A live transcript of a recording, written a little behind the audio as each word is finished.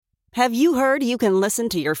Have you heard you can listen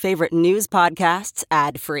to your favorite news podcasts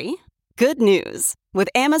ad-free? Good news. With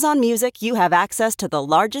Amazon Music, you have access to the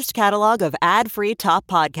largest catalog of ad-free top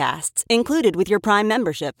podcasts included with your Prime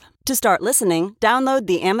membership. To start listening, download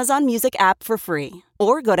the Amazon Music app for free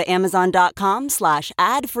or go to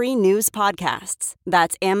amazon.com/ad-free news podcasts.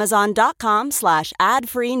 That's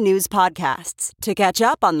amazon.com/ad-free news podcasts to catch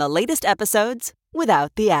up on the latest episodes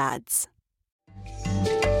without the ads.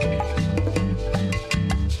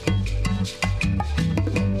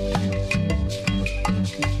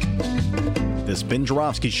 This Ben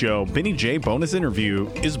Joravsky Show, Benny J bonus interview,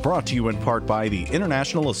 is brought to you in part by the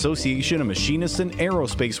International Association of Machinists and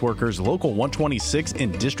Aerospace Workers, Local 126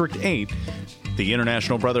 in District 8, the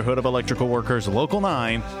International Brotherhood of Electrical Workers, Local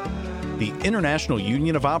 9, the International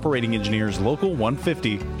Union of Operating Engineers, Local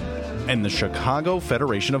 150, and the Chicago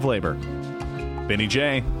Federation of Labor. Benny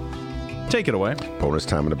J, take it away. Bonus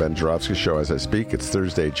time on the Ben Joravsky Show as I speak. It's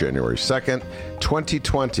Thursday, January 2nd,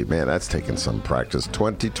 2020. Man, that's taken some practice.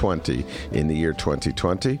 2020 in the year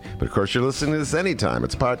 2020. But of course, you're listening to this anytime.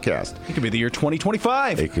 It's a podcast. It could be the year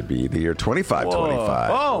 2025. It could be the year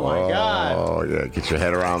 2525. Oh, my God. Oh, yeah. Get your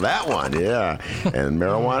head around that one. Yeah. And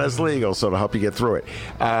marijuana is legal, so to help you get through it.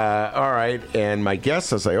 All right. And my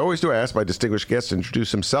guest, as I always do, I ask my distinguished guest to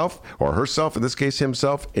introduce himself or herself. In this case,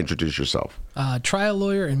 himself. Introduce yourself. Trial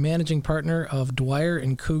lawyer and managing partner of Dwyer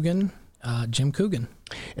and Coogan, Jim Coogan.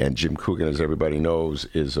 And Jim Coogan, as everybody knows,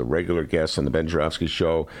 is a regular guest on the Ben Joravsky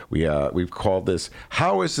Show. We've called this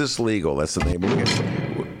 "How Is This Legal?" That's the name of it.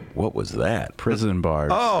 What was that? Prison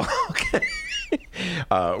bars. Oh, okay.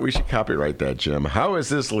 We should copyright that, Jim. How is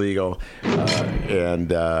this legal? And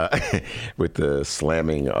with the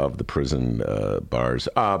slamming of the prison bars.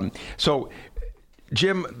 So,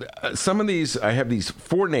 Jim, some of these, I have these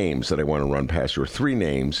 4 names that I want to run past you, or 3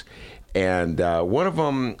 names. And one of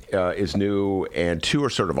them is new, and 2 are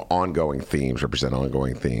sort of ongoing themes, represent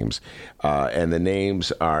ongoing themes. And the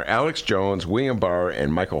names are Alex Jones, William Barr,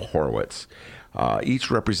 and Michael Horowitz.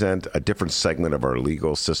 Each represent a different segment of our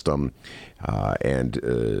legal system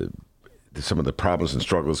and some of the problems and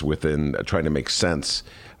struggles within trying to make sense,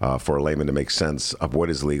 for a layman to make sense of what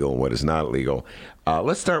is legal and what is not legal.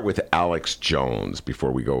 Let's start with Alex Jones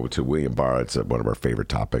before we go to William Barr. It's one of our favorite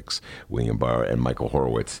topics, William Barr and Michael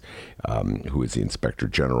Horowitz, who is the Inspector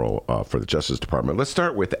General for the Justice Department. Let's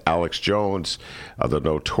start with Alex Jones, the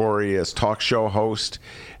notorious talk show host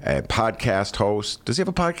and podcast host. Does he have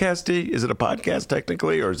a podcast, D? Is it a podcast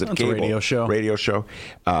technically, or is it cable? A radio show. Radio show.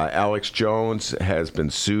 Alex Jones has been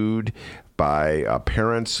sued by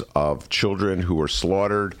parents of children who were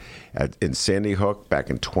slaughtered in Sandy Hook back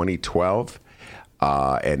in 2012.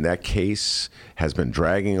 And that case has been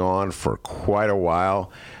dragging on for quite a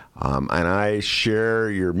while. And I share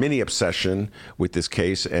your mini obsession with this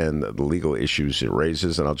case and the legal issues it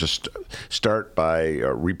raises. And I'll just start by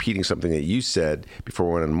repeating something that you said before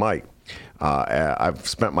we went on mic. I've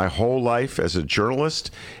spent my whole life as a journalist,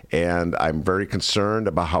 and I'm very concerned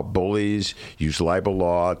about how bullies use libel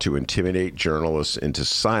law to intimidate journalists into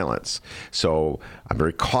silence. So I'm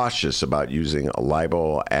very cautious about using a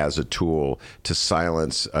libel as a tool to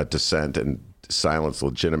silence dissent and silence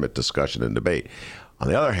legitimate discussion and debate. On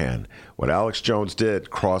the other hand, what Alex Jones did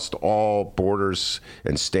crossed all borders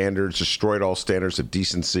and standards, destroyed all standards of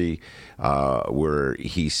decency, where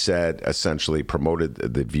he said, essentially promoted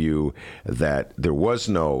the view that there was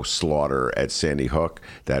no slaughter at Sandy Hook,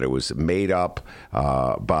 that it was made up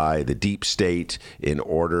by the deep state in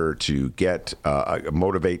order to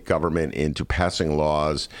motivate government into passing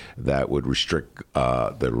laws that would restrict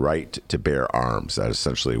the right to bear arms. That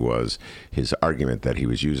essentially was his argument that he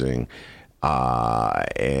was using.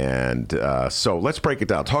 So let's break it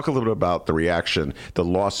down. Talk a little bit about the reaction, the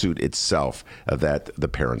lawsuit itself that the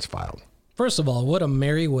parents filed. First of all, what a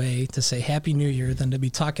merry way to say Happy New Year than to be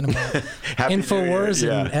talking about InfoWars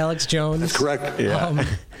and Alex Jones. That's correct. Yeah.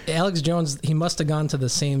 Alex Jones, he must have gone to the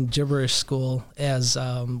same gibberish school as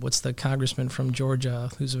what's the congressman from Georgia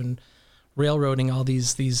who's been railroading all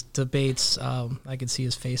these debates. I can see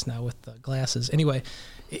his face now with the glasses. Anyway,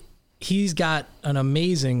 he's got an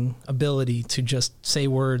amazing ability to just say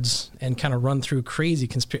words and kind of run through crazy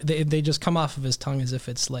conspiracy. They just come off of his tongue as if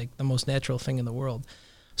it's like the most natural thing in the world.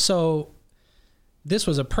 So this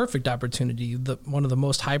was a perfect opportunity, one of the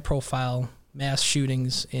most high-profile mass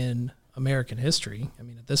shootings in American history, I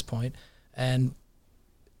mean, at this point. And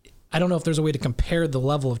I don't know if there's a way to compare the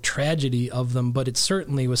level of tragedy of them, but it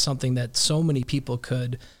certainly was something that so many people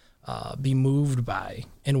could be moved by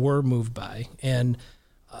and were moved by. And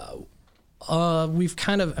we've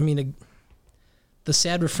kind of, the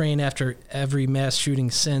sad refrain after every mass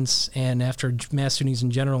shooting since, and after mass shootings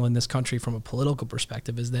in general in this country from a political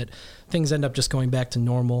perspective, is that things end up just going back to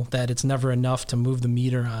normal, that it's never enough to move the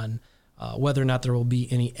meter on whether or not there will be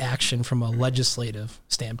any action from a legislative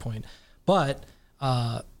standpoint. But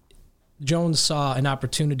Jones saw an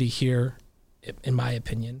opportunity here, in my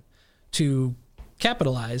opinion, to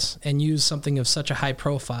capitalize and use something of such a high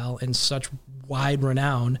profile and such wide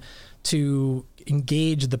renown to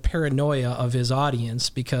engage the paranoia of his audience,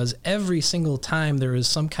 because every single time there is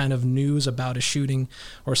some kind of news about a shooting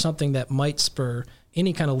or something that might spur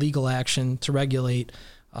any kind of legal action to regulate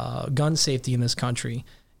gun safety in this country,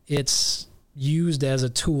 it's used as a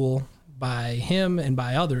tool by him and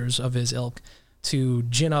by others of his ilk to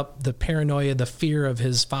gin up the paranoia, the fear of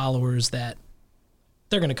his followers that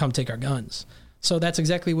they're going to come take our guns. So that's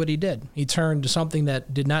exactly what he did. He turned something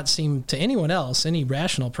that did not seem to anyone else, any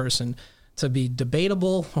rational person, to be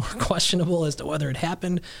debatable or questionable as to whether it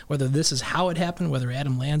happened, whether this is how it happened, whether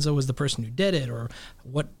Adam Lanza was the person who did it, or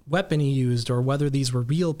what weapon he used, or whether these were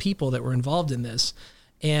real people that were involved in this,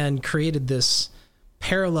 and created this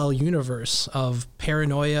parallel universe of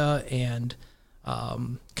paranoia and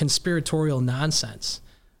conspiratorial nonsense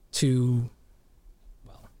to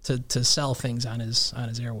sell things on his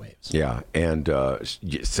airwaves. Yeah, and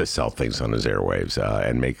to sell things on his airwaves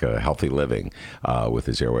and make a healthy living with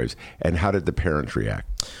his airwaves. And how did the parents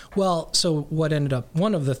react? Well, so what ended up,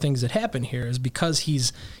 one of the things that happened here is because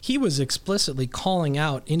he was explicitly calling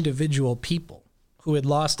out individual people who had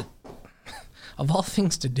lost, of all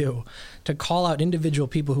things to do, to call out individual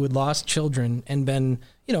people who had lost children and been,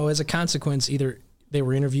 as a consequence, either they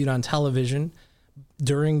were interviewed on television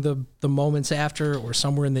during the moments after, or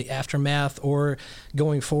somewhere in the aftermath, or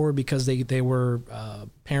going forward because they were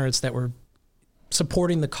parents that were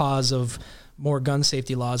supporting the cause of more gun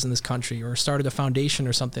safety laws in this country, or started a foundation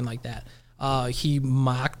or something like that. He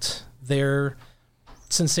mocked their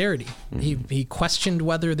sincerity. Mm-hmm. He questioned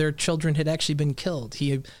whether their children had actually been killed.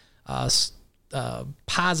 He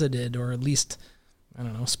posited, or at least,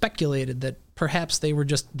 speculated that perhaps they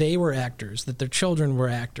were actors, that their children were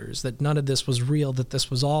actors, that none of this was real, that this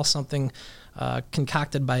was all something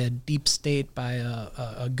concocted by a deep state, by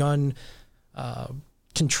a gun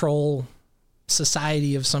control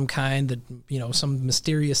society of some kind, that, some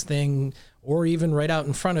mysterious thing, or even right out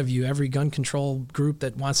in front of you, every gun control group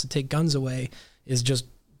that wants to take guns away is just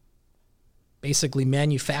basically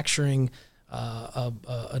manufacturing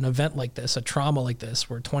an event like this, a trauma like this,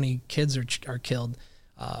 where 20 kids are killed,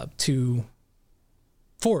 to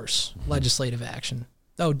force legislative action.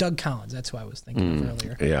 Oh, Doug Collins, that's who I was thinking of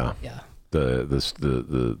earlier. Yeah. Yeah.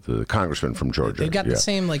 The congressman from Georgia. They've got the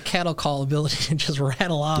same cattle call ability to just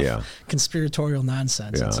rattle off conspiratorial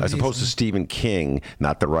nonsense. Yeah. As opposed to Stephen King,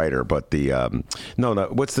 not the writer, but the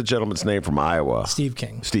what's the gentleman's name from Iowa? Steve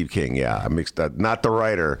King. Steve King, yeah. I mixed that. Not the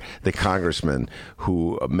writer, the congressman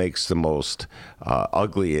who makes the most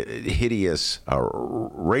ugly, hideous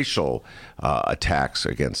racial attacks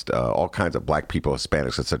against all kinds of black people,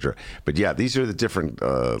 Hispanics, etc. But yeah, these are the different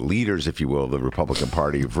leaders, if you will, of the Republican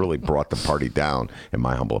Party who've really brought the party down, in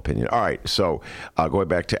my humble opinion. All right, so going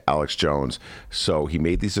back to Alex Jones. So he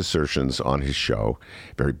made these assertions on his show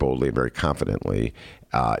very boldly and very confidently,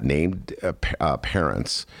 named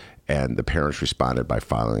parents, and the parents responded by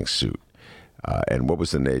filing suit. And what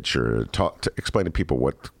was the nature? Explain to people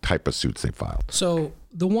what type of suits they filed. So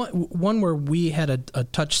the one where we had a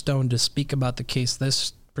touchstone to speak about the case,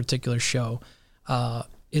 this particular show,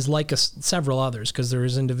 is like several others, because there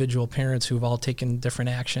is individual parents who have all taken different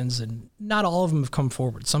actions, and not all of them have come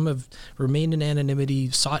forward. Some have remained in anonymity,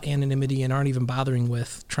 sought anonymity, and aren't even bothering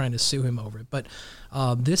with trying to sue him over it. But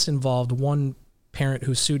this involved one parent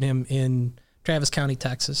who sued him in Travis County,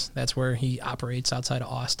 Texas. That's where he operates, outside of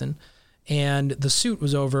Austin. And the suit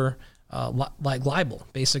was over like libel,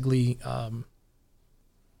 basically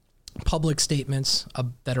public statements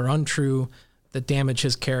that are untrue, that damage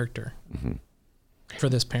his character. Mm-hmm. For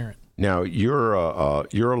this parent. Now, you're a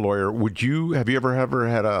lawyer. Have you ever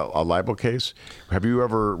had a libel case? Have you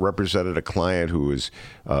ever represented a client who is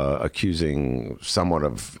accusing someone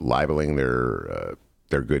of libeling their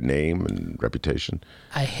good name and reputation?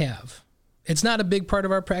 I have. It's not a big part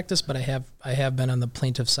of our practice, but I have been on the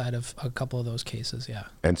plaintiff side of a couple of those cases, yeah.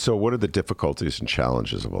 And so what are the difficulties and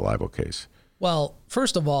challenges of a libel case? Well,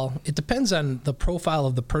 first of all, it depends on the profile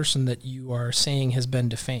of the person that you are saying has been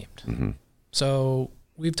defamed. Mm-hmm. So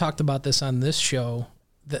we've talked about this on this show.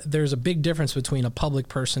 There's a big difference between a public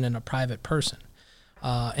person and a private person.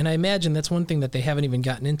 And I imagine that's one thing that they haven't even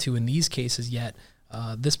gotten into in these cases yet.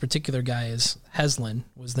 This particular guy is Heslin,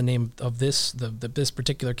 was the name of this. This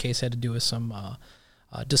particular case had to do with some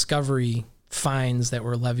discovery fines that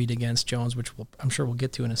were levied against Jones, which I'm sure we'll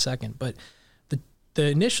get to in a second. But the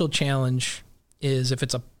initial challenge is if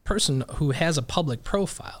it's a person who has a public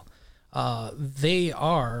profile, they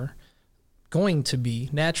are going to be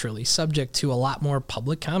naturally subject to a lot more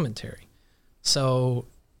public commentary. So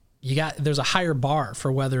there's a higher bar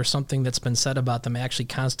for whether something that's been said about them actually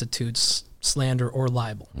constitutes slander or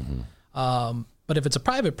libel. But if it's a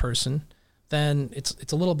private person, then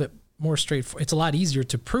it's a little bit more straightforward. It's a lot easier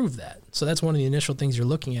to prove that. So that's one of the initial things you're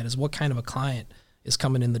looking at is what kind of a client is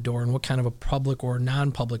coming in the door and what kind of a public or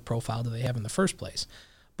non-public profile do they have in the first place.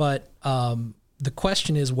 But the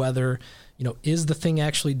question is whether, is the thing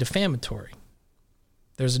actually defamatory?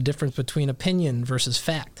 There's a difference between opinion versus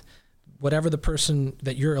fact. Whatever the person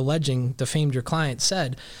that you're alleging defamed your client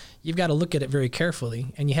said, you've got to look at it very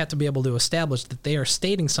carefully, and you have to be able to establish that they are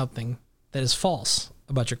stating something that is false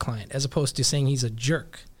about your client, as opposed to saying he's a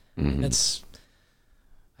jerk.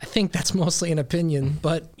 I think that's mostly an opinion,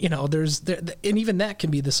 but and even that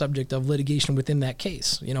can be the subject of litigation within that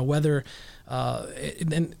case. Whether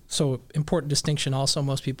and so important distinction. Also,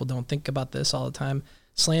 most people don't think about this all the time.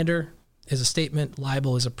 Slander is a statement.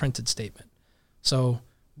 Libel is a printed statement. So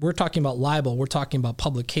we're talking about libel. We're talking about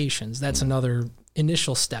publications. That's another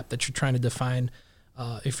initial step that you're trying to define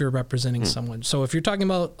if you're representing someone. So if you're talking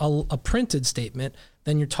about a printed statement,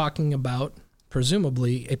 then you're talking about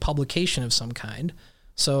presumably a publication of some kind.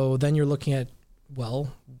 So then you're looking at,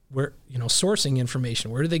 well, where, sourcing information.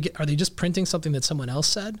 Where do they get? Are they just printing something that someone else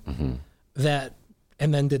said?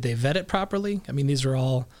 And then did they vet it properly? I mean, these are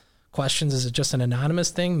all questions. Is it just an anonymous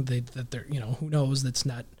thing that they're, who knows? That's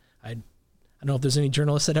not, I don't know if there's any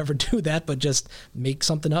journalists that ever do that, but just make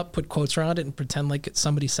something up, put quotes around it and pretend like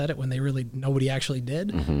somebody said it when nobody actually did.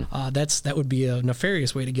 That would be a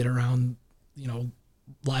nefarious way to get around,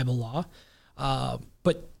 libel law.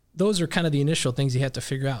 But those are kind of the initial things you have to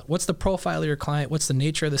figure out. What's the profile of your client? What's the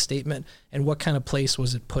nature of the statement? And what kind of place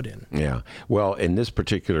was it put in? Yeah. Well, in this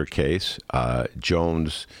particular case,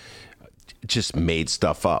 Jones just made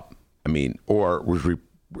stuff up. I mean, or was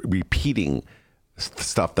repeating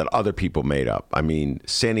stuff that other people made up. I mean,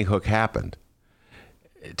 Sandy Hook happened.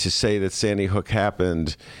 To say that Sandy Hook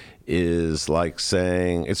happened is like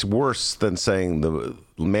saying, it's worse than saying the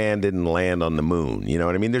man didn't land on the moon. You know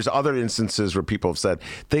what I mean? There's other instances where people have said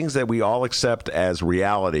things that we all accept as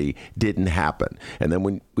reality didn't happen. And then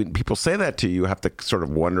when people say that to you, you have to sort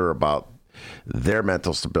of wonder about their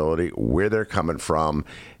mental stability, where they're coming from,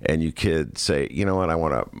 and you could say, you know what, I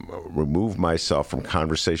want to remove myself from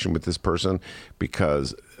conversation with this person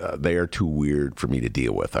because they are too weird for me to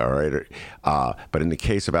deal with, all right? But in the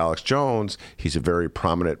case of Alex Jones, he's a very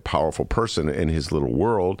prominent, powerful person in his little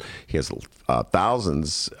world. He has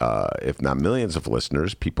thousands, if not millions of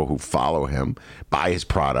listeners, people who follow him, buy his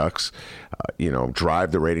products,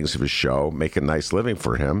 drive the ratings of his show, make a nice living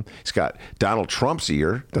for him. He's got Donald Trump's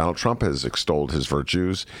ear. Donald Trump has extolled his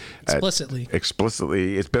virtues. Explicitly.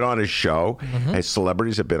 It's been on his show. His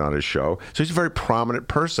celebrities have been on his show. So he's a very prominent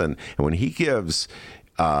person. And when he gives...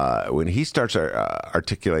 when he starts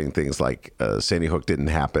articulating things like Sandy Hook didn't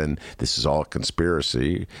happen, this is all a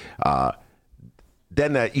conspiracy,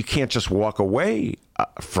 then you can't just walk away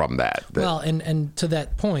from that. Well, and to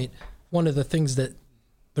that point, one of the things that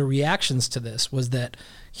the reactions to this was that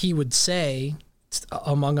he would say,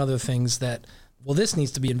 among other things, that, well, this needs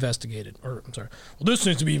to be investigated. Or, I'm sorry, well, this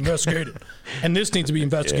needs to be investigated. And this needs to be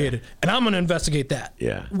investigated. And I'm going to investigate that.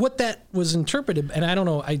 Yeah. What that was interpreted, and I don't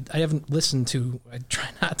know, I haven't listened to, I try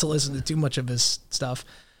not to listen to too much of his stuff.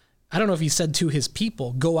 I don't know if he said to his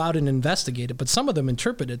people, go out and investigate it, but some of them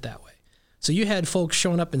interpreted it that way. So you had folks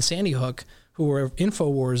showing up in Sandy Hook who were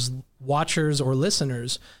InfoWars watchers or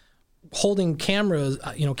listeners holding cameras,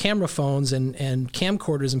 camera phones and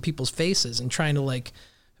camcorders in people's faces and trying to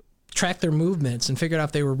track their movements and figure out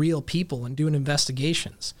if they were real people and doing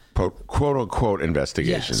investigations. Quote unquote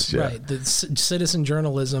investigations. Yes, yeah. Right. The citizen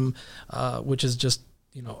journalism, which is just,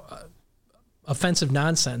 offensive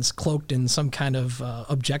nonsense cloaked in some kind of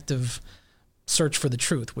objective search for the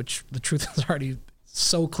truth, which the truth is already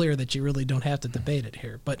so clear that you really don't have to debate it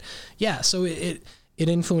here. But yeah, so it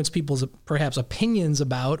influenced people's perhaps opinions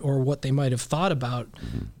about or what they might have thought about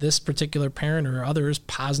this particular parent or others.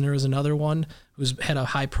 Posner is another one who's had a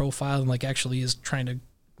high profile and actually is trying to,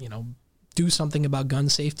 do something about gun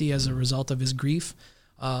safety as a result of his grief.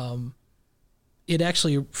 It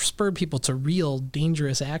actually spurred people to real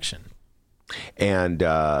dangerous action. And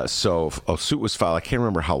so a suit was filed. I can't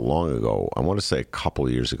remember how long ago. I want to say a couple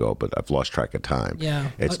of years ago, but I've lost track of time.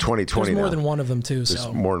 Yeah. It's 2020 There's more now. than one of them, too. There's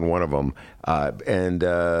more than one of them. And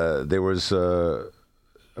there was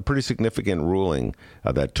a pretty significant ruling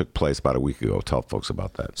that took place about a week ago. Tell folks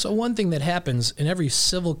about that. So one thing that happens in every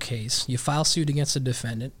civil case, you file suit against a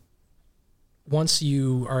defendant. Once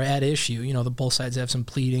you are at issue, both sides have some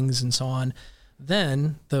pleadings and so on.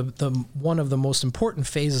 Then the one of the most important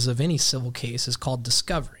phases of any civil case is called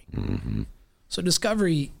discovery. Mm-hmm. So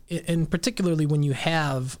discovery, and particularly when you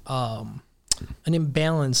have an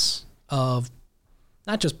imbalance of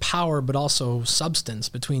not just power, but also substance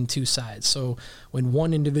between two sides. So when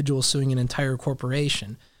one individual is suing an entire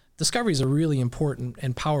corporation, discovery is a really important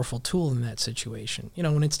and powerful tool in that situation.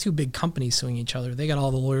 When it's two big companies suing each other, they got all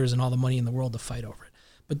the lawyers and all the money in the world to fight over it.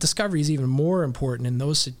 But discovery is even more important in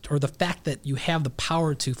those, or the fact that you have the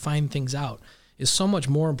power to find things out is so much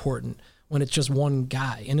more important when it's just one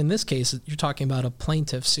guy. And in this case, you're talking about a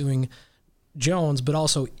plaintiff suing Jones, but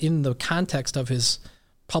also in the context of his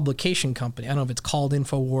publication company. I don't know if it's called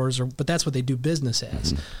InfoWars, but that's what they do business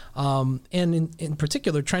as. Mm-hmm. And in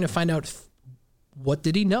particular, trying to find out what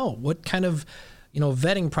did he know? What kind of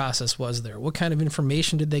vetting process was there? What kind of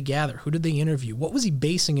information did they gather? Who did they interview? What was he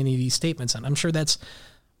basing any of these statements on? I'm sure that's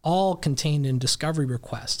all contained in discovery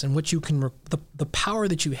requests. And what you can, the power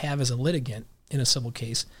that you have as a litigant in a civil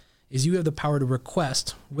case is you have the power to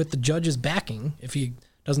request, with the judge's backing, if he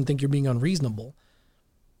doesn't think you're being unreasonable,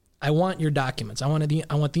 I want your documents. I want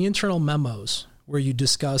the internal memos where you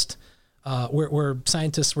discussed where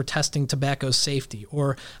scientists were testing tobacco's safety,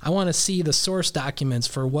 or I want to see the source documents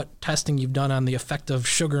for what testing you've done on the effect of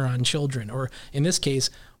sugar on children, or in this case,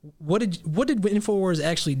 what did InfoWars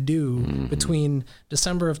actually do between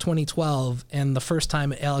December of 2012 and the first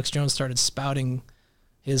time Alex Jones started spouting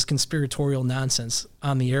his conspiratorial nonsense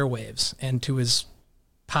on the airwaves and to his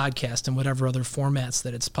podcast and whatever other formats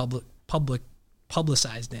that it's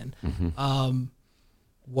publicized in. Mm-hmm.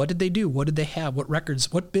 What did they do? What did they have? What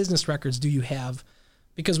records, what business records do you have?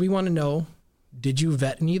 Because we want to know, did you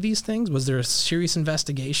vet any of these things? Was there a serious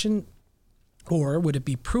investigation? Or would it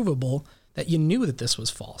be provable that you knew that this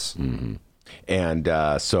was false? Mm-hmm. And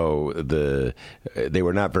so they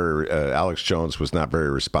were not very, Alex Jones was not very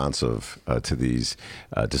responsive to these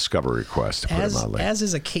discovery requests, to put it mildly. As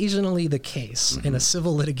is occasionally the case in a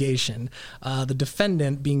civil litigation, the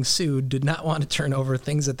defendant being sued did not want to turn over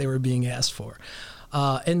things that they were being asked for.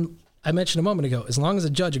 And I mentioned a moment ago, as long as a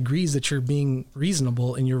judge agrees that you're being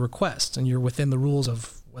reasonable in your request and you're within the rules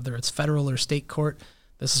of whether it's federal or state court,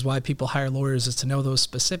 this is why people hire lawyers, is to know those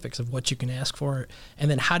specifics of what you can ask for,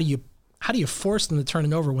 and then how do you force them to turn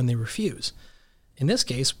it over when they refuse? In this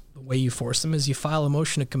case, the way you force them is you file a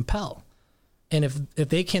motion to compel. And if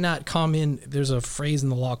they cannot come in, there's a phrase in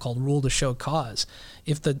the law called rule to show cause.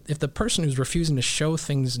 If the person who's refusing to show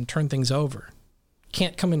things and turn things over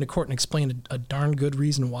can't come into court and explain a darn good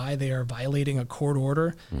reason why they are violating a court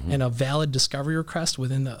order and a valid discovery request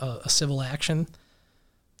within a civil action,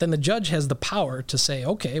 then the judge has the power to say,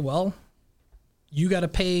 okay, well, you got to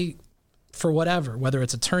pay for whatever, whether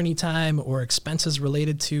it's attorney time or expenses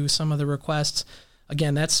related to some of the requests.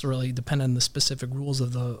 Again, that's really dependent on the specific rules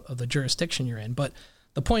of the jurisdiction you're in. But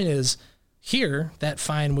the point is, here that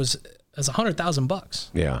fine was $100,000.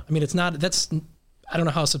 Yeah. I mean, I don't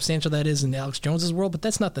know how substantial that is in Alex Jones's world, but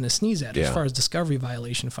that's nothing to sneeze at as far as discovery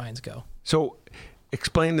violation fines go. So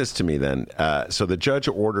explain this to me then. So the judge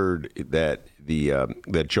ordered that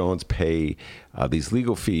that Jones pay these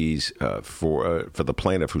legal fees for the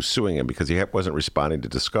plaintiff who's suing him because he wasn't responding to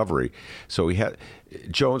discovery. So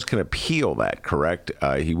Jones can appeal that, correct?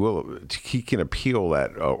 He can appeal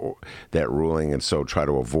that ruling, and so try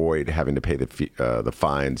to avoid having to pay the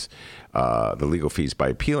fines, the legal fees, by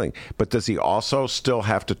appealing. But does he also still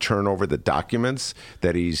have to turn over the documents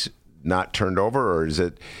that he's not turned over, or is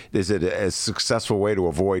it a successful way to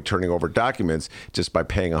avoid turning over documents just by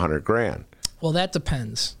paying $100,000? Well, that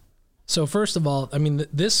depends. So first of all, I mean,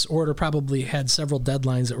 this order probably had several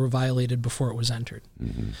deadlines that were violated before it was entered.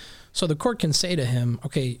 Mm-hmm. So the court can say to him,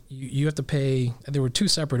 okay, you have to pay, there were two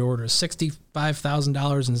separate orders,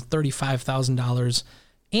 $65,000 and $35,000,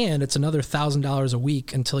 and it's another $1,000 a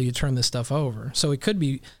week until you turn this stuff over. So it could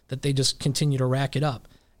be that they just continue to rack it up.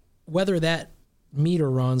 Whether that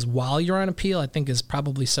meter runs while you're on appeal, I think, is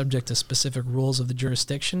probably subject to specific rules of the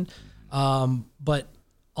jurisdiction. But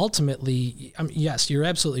ultimately, yes, you're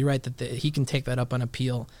absolutely right that he can take that up on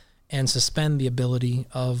appeal and suspend the ability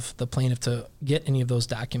of the plaintiff to get any of those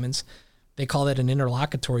documents. They call that an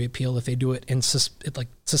interlocutory appeal if they do it, and it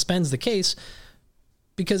suspends the case,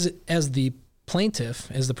 because as the plaintiff,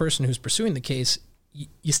 as the person who's pursuing the case,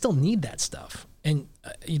 you still need that stuff. And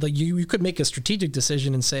you could make a strategic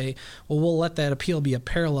decision and say, well, we'll let that appeal be a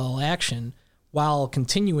parallel action while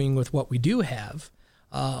continuing with what we do have.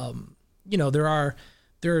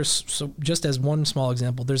 so just as one small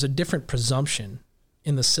example, there's a different presumption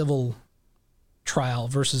in the civil trial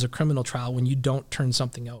versus a criminal trial when you don't turn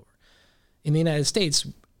something over. In the United States,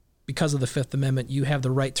 because of the Fifth Amendment, you have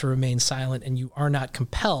the right to remain silent, and you are not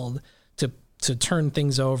compelled to turn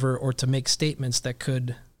things over or to make statements that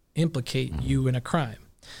could implicate you in a crime.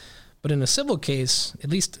 But in a civil case,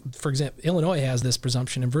 at least, for example, Illinois has this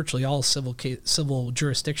presumption, and virtually all civil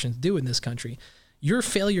jurisdictions do in this country. Your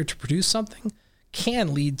failure to produce something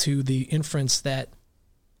can lead to the inference that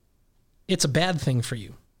it's a bad thing for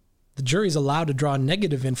you. The jury's allowed to draw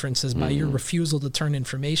negative inferences by your refusal to turn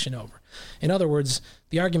information over. In other words,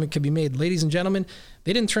 the argument could be made, ladies and gentlemen,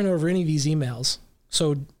 they didn't turn over any of these emails.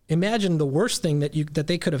 So imagine the worst thing that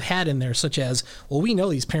they could have had in there, such as, well, we know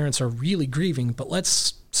these parents are really grieving, but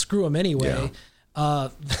let's screw them anyway. Yeah.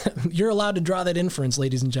 You're allowed to draw that inference,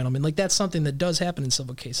 ladies and gentlemen. Like, that's something that does happen in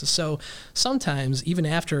civil cases. So sometimes, even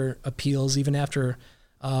after appeals, even after,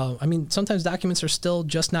 sometimes documents are still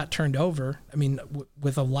just not turned over.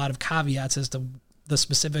 With a lot of caveats as to the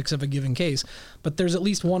specifics of a given case. But there's at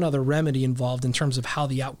least one other remedy involved in terms of how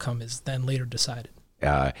the outcome is then later decided.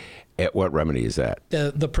 What remedy is that?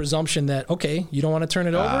 The presumption that, okay, you don't want to turn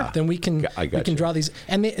it over, then we can draw these,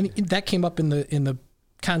 and that came up in the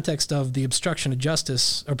context of the obstruction of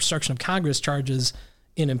justice or obstruction of Congress charges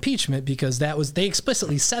in impeachment, because they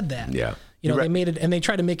explicitly said that. Yeah, they made it, and they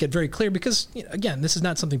tried to make it very clear because, again, this is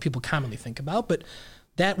not something people commonly think about, but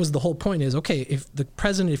that was the whole point is, okay, if the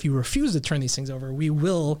president, if you refuse to turn these things over, we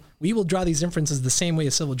will draw these inferences the same way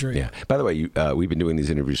a civil jury. Yeah. By the way, we've been doing these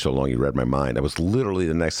interviews so long, you read my mind. That was literally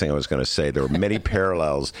the next thing I was going to say. There were many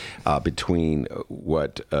parallels between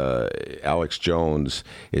what Alex Jones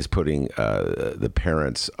is putting the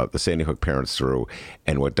parents, the Sandy Hook parents through,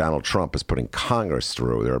 and what Donald Trump is putting Congress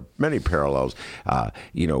through. There are many parallels.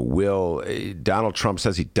 Donald Trump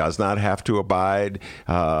says he does not have to abide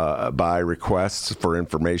by requests for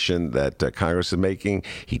information that Congress is making.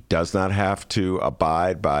 He does not have to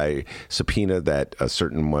abide by subpoena that a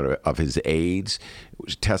certain one of his aides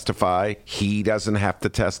testify. He doesn't have to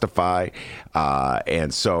testify.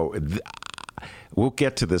 And so we'll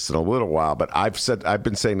get to this in a little while, but I've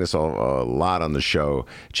been saying this a lot on the show,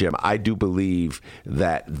 Jim. I do believe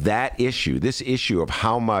that issue, this issue of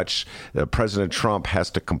how much President Trump has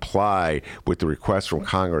to comply with the request from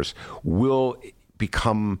Congress, will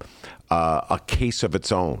become a case of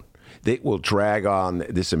its own. They will drag on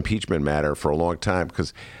this impeachment matter for a long time,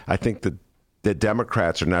 because I think that the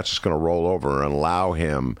Democrats are not just going to roll over and allow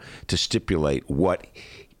him to stipulate what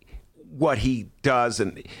he does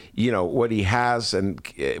and what he has and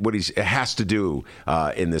what he has to do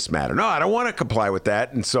in this matter. No, I don't want to comply with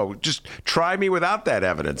that, and so just try me without that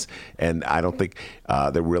evidence. And I don't think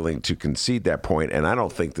they're willing to concede that point, and I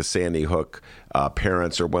don't think the Sandy Hook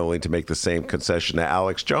parents are willing to make the same concession to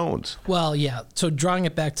Alex Jones. Well, yeah. So drawing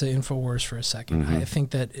it back to InfoWars for a second, I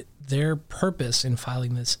think that their purpose in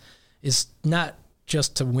filing this is not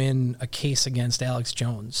just to win a case against Alex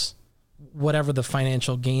Jones, whatever the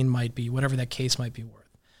financial gain might be, whatever that case might be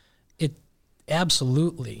worth. It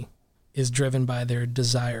absolutely is driven by their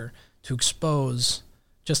desire to expose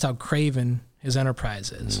just how craven his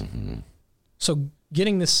enterprise is. Mm-hmm. So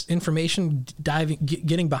getting this information,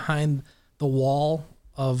 getting behind the wall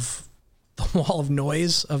of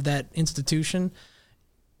noise of that institution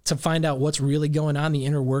to find out what's really going on, the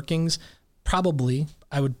inner workings, probably,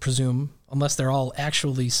 I would presume, unless they're all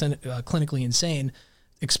actually clinically insane,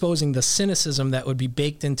 exposing the cynicism that would be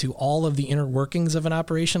baked into all of the inner workings of an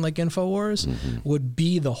operation like InfoWars would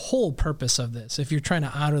be the whole purpose of this. If you're trying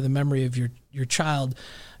to honor the memory of your child,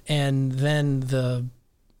 and then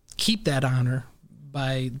keep that honor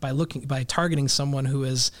by targeting someone who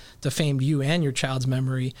has defamed you and your child's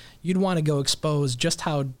memory, you'd want to go expose just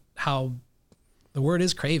how the word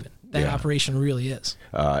is craven that operation really is.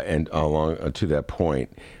 And along to that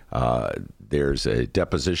point, there's a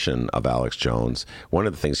deposition of Alex Jones. One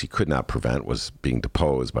of the things he could not prevent was being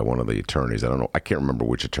deposed by one of the attorneys. I can't remember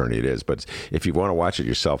which attorney it is, but if you want to watch it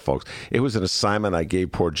yourself, folks, it was an assignment I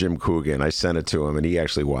gave poor Jim Coogan. I sent it to him, and he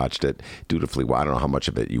actually watched it dutifully. Well, I don't know how much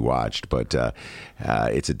of it you watched, but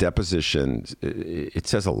it's a deposition. It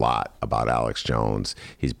says a lot about Alex Jones.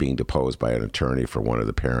 He's being deposed by an attorney for one of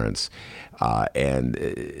the parents, and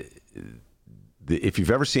if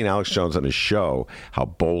you've ever seen Alex Jones on his show, how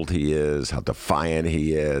bold he is, how defiant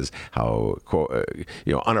he is, how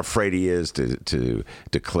unafraid he is to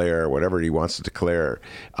declare whatever he wants to declare,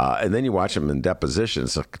 and then you watch him in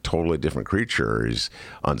depositions, a totally different creature. He's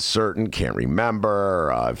uncertain, can't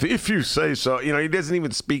remember. If you say so, he doesn't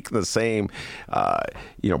even speak in the same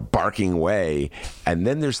barking way. And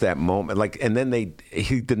then there's that moment, and then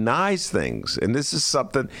he denies things, and this is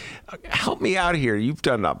something. Help me out here. You've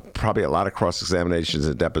done probably a lot of cross-examinations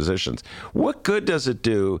and depositions. What good does it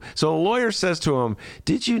do? So a lawyer says to him,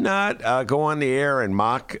 did you not go on the air and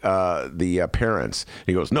mock the parents?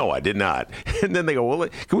 He goes, no, I did not. And then they go, well,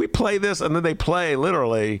 can we play this? And then they play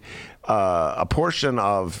literally a portion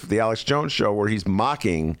of the Alex Jones show where he's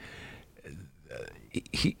mocking.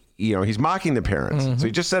 He's mocking the parents. Mm-hmm. So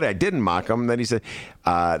he just said, I didn't mock them. And then he said,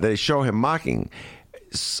 they show him mocking.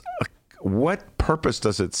 What purpose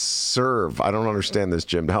does it serve? I don't understand this,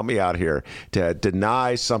 Jim. Help me out here. To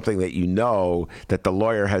deny something that that the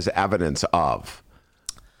lawyer has evidence of.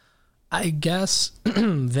 I guess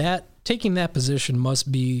that taking that position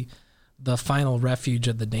must be the final refuge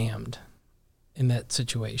of the damned in that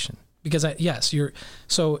situation. Because as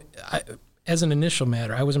an initial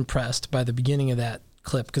matter, I was impressed by the beginning of that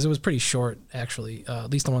clip because it was pretty short, actually,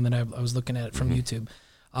 at least the one that I was looking at from YouTube.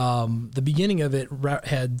 The beginning of it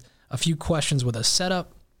had a few questions with a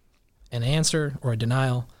setup, an answer, or a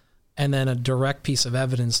denial, and then a direct piece of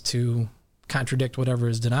evidence to contradict whatever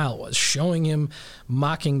his denial was, showing him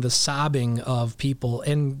mocking the sobbing of people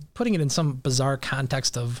and putting it in some bizarre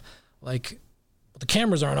context of like, the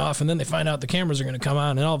cameras aren't off, and then they find out the cameras are going to come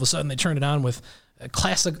on, and all of a sudden they turn it on with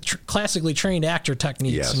classically trained actor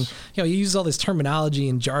techniques. Yes. And he uses all this terminology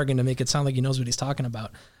and jargon to make it sound like he knows what he's talking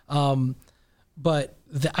about. But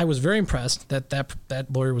I was very impressed that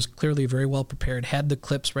lawyer was clearly very well prepared, had the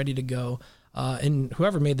clips ready to go, and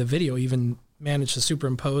whoever made the video even managed to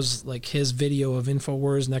superimpose like his video of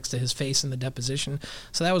InfoWars next to his face in the deposition.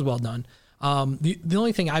 So that was well done. The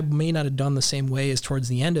only thing I may not have done the same way is towards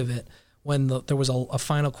the end of it, when there was a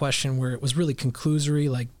final question where it was really conclusory,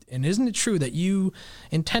 like, and isn't it true that you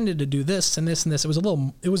intended to do this and this and this?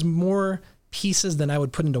 It was more pieces than I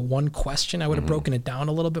would put into one question. I would have broken it down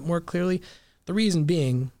a little bit more clearly. The reason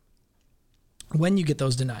being, when you get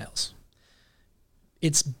those denials,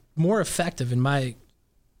 it's more effective, in my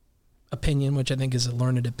opinion, which I think is a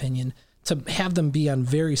learned opinion, to have them be on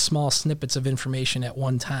very small snippets of information at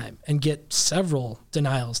one time and get several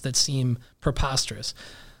denials that seem preposterous.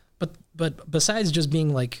 But besides just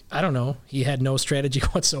being like, I don't know, he had no strategy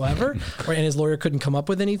whatsoever, and his lawyer couldn't come up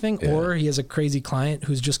with anything, or he has a crazy client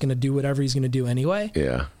who's just going to do whatever he's going to do anyway.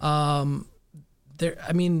 Yeah.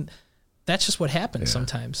 That's just what happens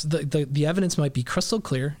sometimes. The evidence might be crystal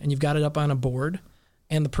clear, and you've got it up on a board,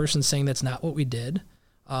 and the person's saying that's not what we did,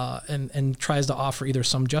 and tries to offer either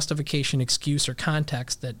some justification, excuse, or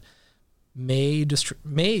context that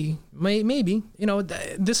maybe,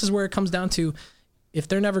 this is where it comes down to, if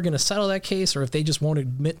they're never going to settle that case, or if they just won't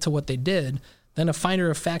admit to what they did, then a finder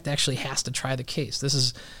of fact actually has to try the case.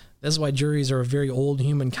 This is why juries are a very old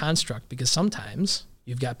human construct, because sometimes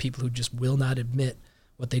you've got people who just will not admit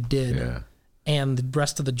what they did, and the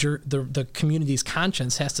rest of the community's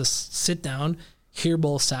conscience has to sit down, hear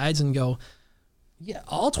both sides, and go, yeah,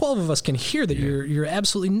 all 12 of us can hear that you're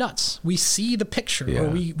absolutely nuts. We see the picture, or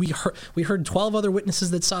we heard 12 other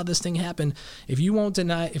witnesses that saw this thing happen. If you won't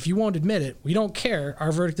admit it, we don't care.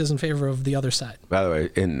 Our verdict is in favor of the other side. By the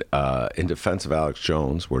way, in defense of Alex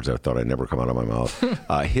Jones, words I thought I'd never come out of my mouth,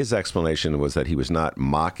 his explanation was that he was not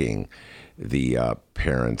mocking the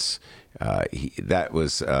parents. That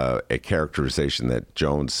was a characterization that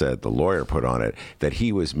Jones said, the lawyer put on it, that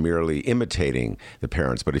he was merely imitating the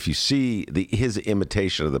parents. But if you see his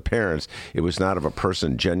imitation of the parents, it was not of a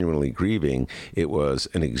person genuinely grieving. It was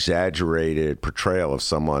an exaggerated portrayal of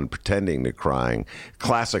someone pretending to crying,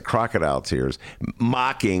 classic crocodile tears,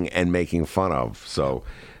 mocking and making fun of. So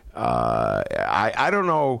I don't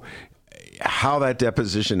know how that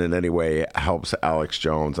deposition in any way helps Alex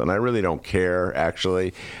Jones, and I really don't care,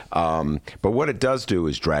 actually. But what it does do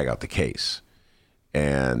is drag out the case.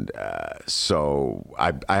 And so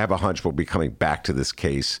I have a hunch we'll be coming back to this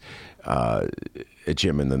case,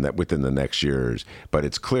 Jim, within the next years. But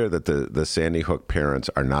it's clear that the Sandy Hook parents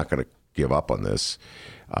are not going to give up on this.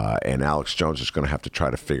 And Alex Jones is going to have to try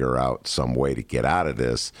to figure out some way to get out of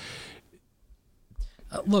this.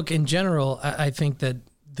 Look, in general, I think that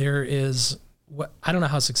there is, I don't know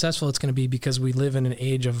how successful it's going to be, because we live in an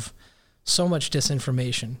age of so much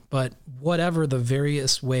disinformation, but whatever the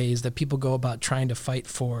various ways that people go about trying to fight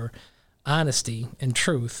for honesty and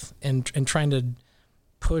truth and trying to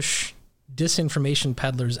push disinformation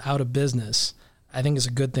peddlers out of business, I think is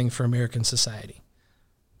a good thing for American society.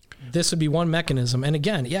 This would be one mechanism. And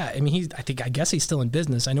again, yeah, I mean, I guess he's still in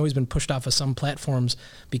business. I know he's been pushed off of some platforms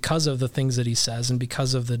because of the things that he says and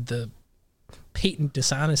because of the patent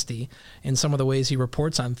dishonesty in some of the ways he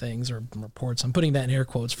reports on things, or reports. I'm putting that in air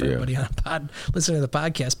quotes for everybody on listening to the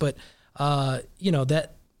podcast. But,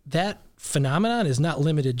 that phenomenon is not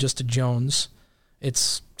limited just to Jones.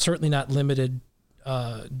 It's certainly not limited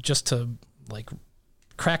just to like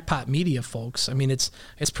crackpot media folks. I mean, it's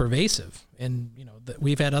pervasive, and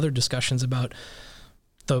we've had other discussions about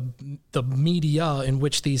the media in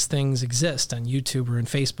which these things exist on YouTube or in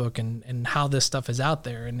Facebook, and how this stuff is out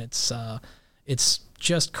there, and it's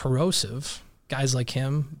just corrosive. Guys like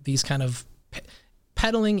him, these kind of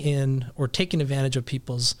peddling in or taking advantage of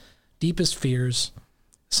people's deepest fears,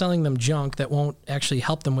 selling them junk that won't actually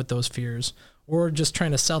help them with those fears, or just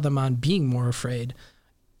trying to sell them on being more afraid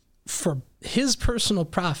for his personal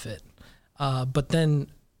profit, but then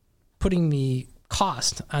putting the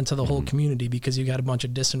cost onto the whole community because you got a bunch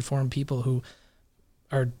of disinformed people who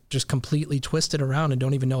are just completely twisted around and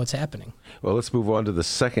don't even know what's happening. Well, let's move on to the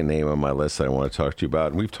second name on my list that I want to talk to you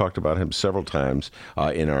about. And we've talked about him several times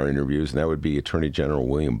in our interviews, and that would be Attorney General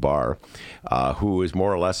William Barr, who is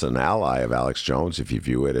more or less an ally of Alex Jones, if you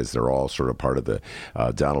view it as they're all sort of part of the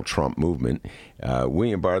Donald Trump movement.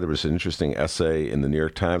 William Barr, there was an interesting essay in the New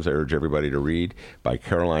York Times I urge everybody to read by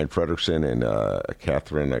Caroline Frederickson and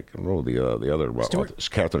Catherine, I don't know the other,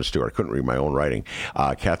 Catherine Stewart. I couldn't read my own writing.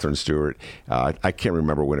 Catherine Stewart, I can't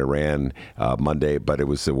remember when it ran Monday, but it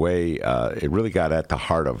was the way it really got at the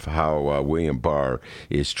heart of how William Barr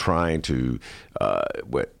is trying to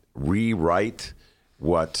rewrite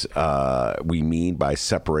what we mean by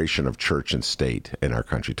separation of church and state in our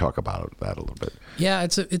country. Talk about that a little bit. Yeah,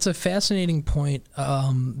 it's a fascinating point.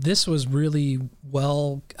 This was really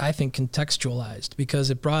well, I think, contextualized because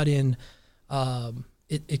it brought in,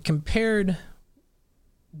 it compared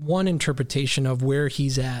one interpretation of where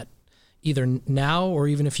he's at either now, or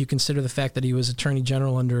even if you consider the fact that he was Attorney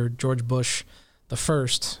General under George Bush the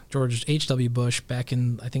first, George H.W. Bush, back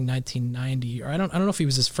in, I think, 1990, or I don't know if he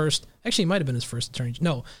was his first. Actually, he might have been his first attorney.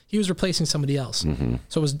 No, he was replacing somebody else. Mm-hmm.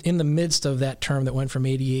 So it was in the midst of that term that went from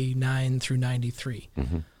 89 through 93.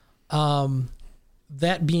 Mm-hmm.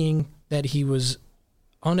 That being that he was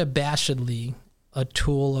unabashedly a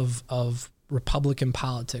tool of Republican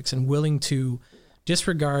politics and willing to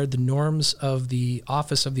disregard the norms of the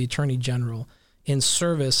office of the Attorney General in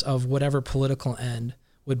service of whatever political end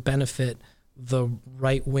would benefit the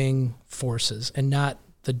right-wing forces, and not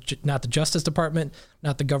the Justice Department,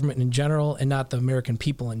 not the government in general, and not the American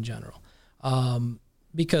people in general.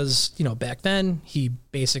 Because, back then he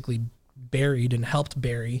basically buried and helped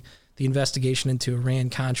bury the investigation into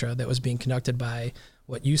Iran-Contra that was being conducted by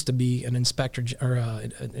what used to be an inspector or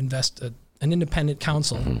an independent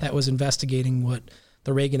counsel that was investigating what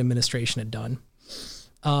the Reagan administration had done.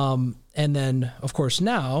 And then, of course,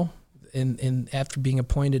 now, after being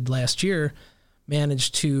appointed last year,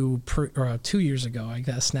 managed to, 2 years ago, I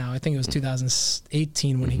guess now, I think it was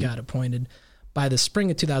 2018 when he got appointed. By the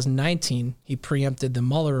spring of 2019, he preempted the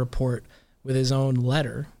Mueller report with his own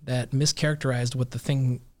letter that mischaracterized what the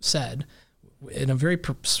thing said in a very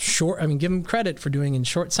short, give him credit for doing in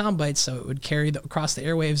short sound bites so it would carry across the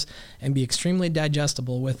airwaves and be extremely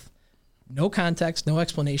digestible with no context, no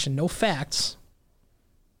explanation, no facts,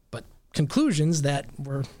 conclusions that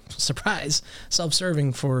were, surprise,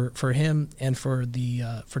 self-serving for him and for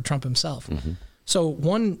Trump himself. Mm-hmm. So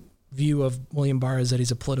one view of William Barr is that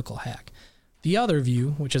he's a political hack. The other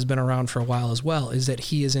view, which has been around for a while as well, is that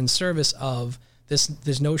he is in service of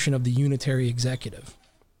this notion of the unitary executive.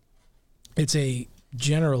 It's a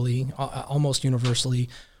generally, almost universally,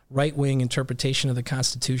 right-wing interpretation of the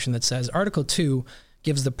Constitution that says Article 2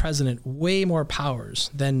 gives the president way more powers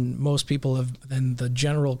than most people than the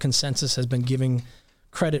general consensus has been giving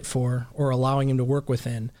credit for or allowing him to work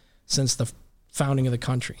within since the founding of the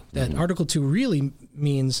country. That Article 2 really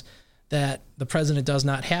means that the president does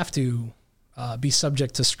not have to be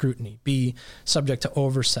subject to scrutiny, be subject to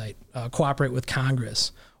oversight, cooperate with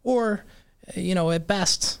Congress, or, at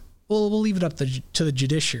best, we'll leave it up to the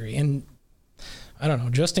judiciary. And I don't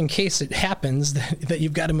know, just in case it happens that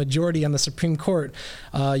you've got a majority on the Supreme Court,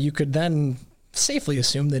 you could then safely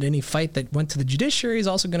assume that any fight that went to the judiciary is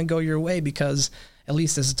also going to go your way because, at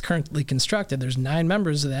least as it's currently constructed, there's 9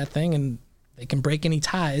 members of that thing and they can break any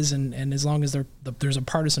ties, and as long as there's a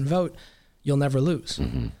partisan vote, you'll never lose.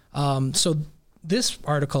 Mm-hmm. So this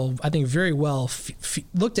article, I think, very well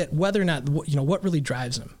looked at whether or not, what really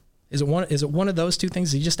drives him. Is it one of those two things?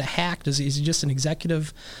 Is he just a hack? Is he just an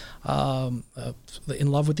executive in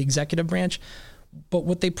love with the executive branch? But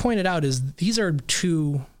what they pointed out is these are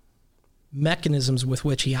two mechanisms with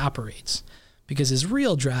which he operates, because his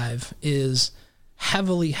real drive is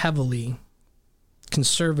heavily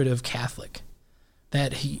conservative Catholic.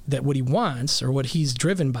 That what he wants, or what he's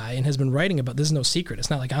driven by and has been writing about, this is no secret. It's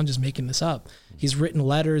not like I'm just making this up. He's written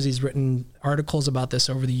letters, he's written articles about this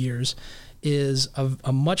over the years, is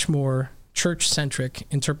a much more church-centric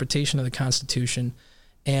interpretation of the Constitution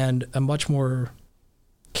and a much more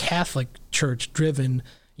Catholic church-driven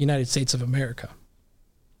United States of America.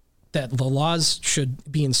 That the laws should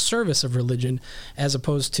be in service of religion, as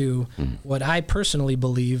opposed to what I personally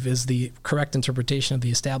believe is the correct interpretation of the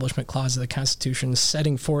Establishment Clause of the Constitution,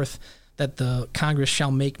 setting forth that the Congress shall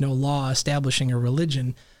make no law establishing a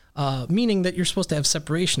religion, meaning that you're supposed to have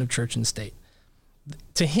separation of church and state.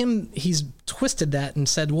 To him, he's twisted that and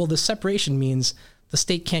said, well, the separation means the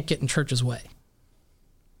state can't get in church's way.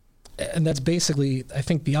 And that's basically, I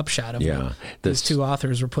think, the upshot of what these two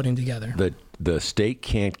authors were putting together. The state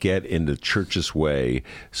can't get into church's way,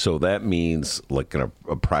 so that means, like in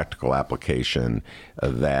a practical application,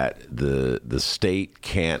 that the state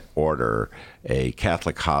can't order a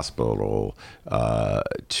Catholic hospital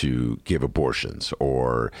to give abortions,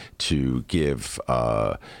 or to give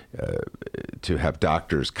to have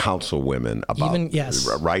doctors counsel women about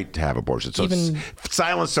the right to have abortions. So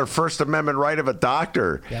silence their First Amendment right of a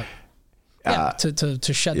doctor. Yep.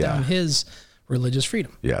 To shut down his religious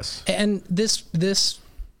freedom. Yes. And this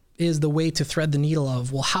is the way to thread the needle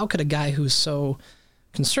of, well, how could a guy who's so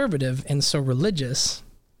conservative and so religious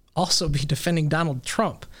also be defending Donald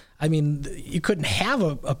Trump? I mean, you couldn't have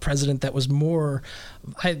a president that was more,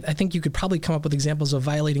 I think you could probably come up with examples of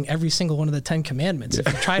violating every single one of the 10 commandments if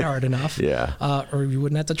you tried hard enough. Or you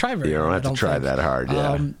wouldn't have to try very hard. You don't have to try that hard,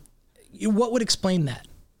 What would explain that?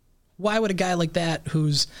 Why would a guy like that,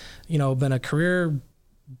 who's, been a career,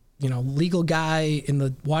 legal guy in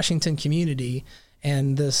the Washington community,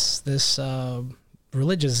 and this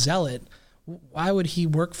religious zealot, why would he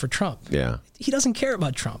work for Trump? Yeah. He doesn't care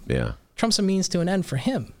about Trump. Yeah. Trump's a means to an end for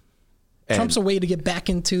him. Trump's a way to get back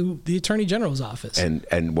into the Attorney General's office.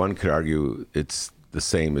 And one could argue it's the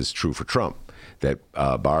same is true for Trump, that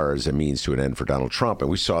Barr is a means to an end for Donald Trump. And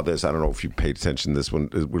we saw this, I don't know if you paid attention to this when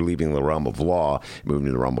we're leaving the realm of law, moving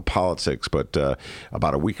to the realm of politics, but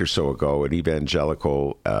about a week or so ago, an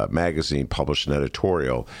evangelical magazine published an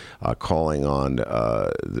editorial calling on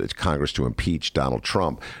the Congress to impeach Donald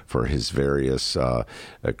Trump for his various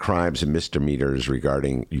crimes and misdemeanors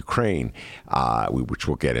regarding Ukraine, which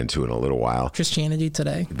we'll get into in a little while. Christianity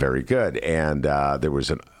Today. Very good. And there was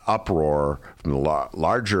an uproar from the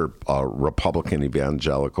larger Republican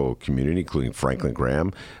evangelical community, including Franklin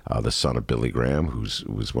Graham, the son of Billy Graham, who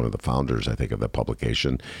was one of the founders, I think, of the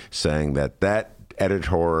publication, saying that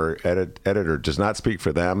editor does not speak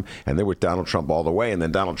for them, and they're with Donald Trump all the way. And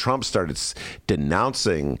then Donald Trump started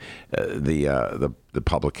denouncing the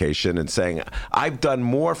publication and saying, "I've done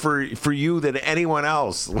more for you than anyone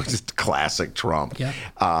else," which is classic Trump.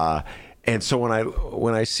 Yeah. And so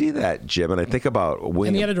when I see that, Jim, and I think about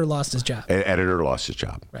William, and the editor lost his job. Editor lost his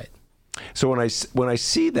job. Right. So when I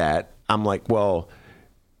see that, I'm like, well,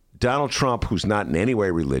 Donald Trump, who's not in any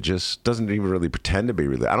way religious, doesn't even really pretend to be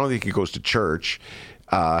religious. I don't think he goes to church.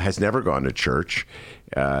 Has never gone to church.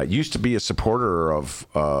 Used to be a supporter of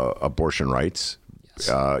abortion rights.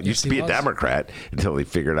 Used to be a Democrat until he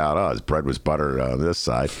figured out, his bread was buttered on this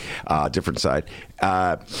side, different side.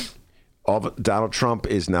 Donald Trump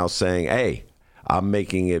is now saying, hey, I'm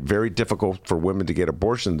making it very difficult for women to get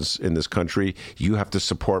abortions in this country. You have to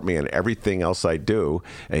support me in everything else I do,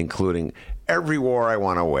 including every war I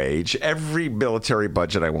want to wage, every military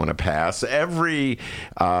budget I want to pass, every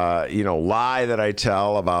lie that I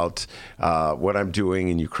tell about what I'm doing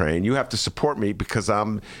in Ukraine. You have to support me because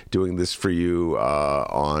I'm doing this for you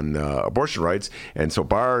on abortion rights. And so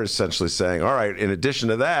Barr is essentially saying, all right, in addition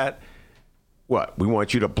to that, what? We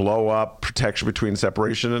want you to blow up protection between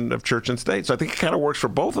separation of church and state. So I think it kind of works for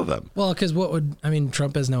both of them. Well, because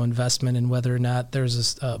Trump has no investment in whether or not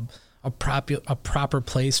there's a proper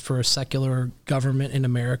place for a secular government in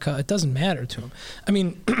America. It doesn't matter to him. I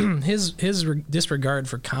mean, his disregard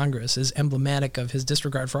for Congress is emblematic of his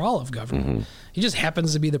disregard for all of government. Mm-hmm. He just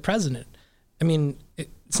happens to be the president. I mean,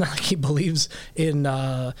 it's not like he believes in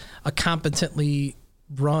a competently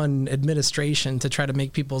run administration to try to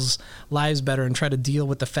make people's lives better and try to deal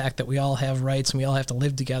with the fact that we all have rights and we all have to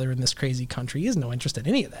live together in this crazy country. He has no interest in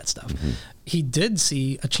any of that stuff. Mm-hmm. He did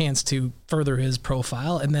see a chance to further his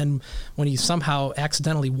profile, and then when he somehow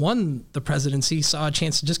accidentally won the presidency, he saw a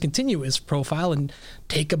chance to just continue his profile and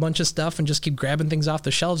take a bunch of stuff and just keep grabbing things off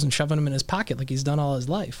the shelves and shoving them in his pocket like he's done all his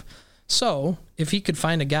life. So if he could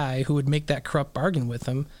find a guy who would make that corrupt bargain with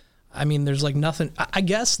him, I mean, there's like nothing. I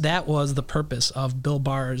guess that was the purpose of Bill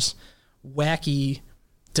Barr's wacky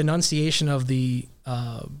denunciation of the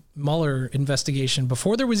Mueller investigation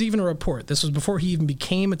before there was even a report. This was before he even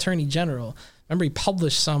became Attorney General. Remember, he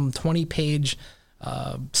published some 20-page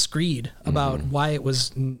screed about why it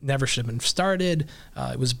was never should have been started.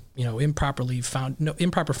 It was,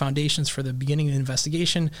 improper foundations for the beginning of the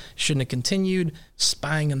investigation. Shouldn't have continued.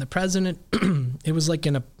 Spying on the president. It was like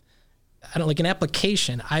an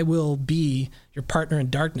application. I will be your partner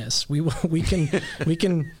in darkness. We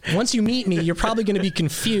can. Once you meet me, you're probably going to be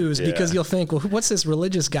confused because you'll think, well, what's this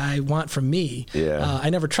religious guy want from me? Yeah.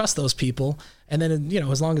 I never trust those people. And then,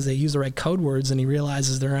 as long as they use the right code words and he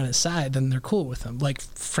realizes they're on his side, then they're cool with him. Like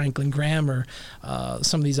Franklin Graham or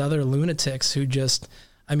some of these other lunatics who just,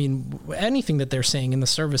 anything that they're saying in the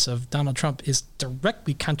service of Donald Trump is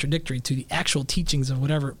directly contradictory to the actual teachings of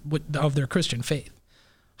of their Christian faith.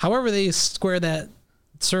 However they square that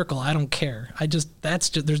circle, I don't care.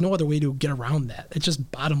 There's no other way to get around that. It's just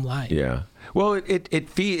bottom line. Yeah. Well,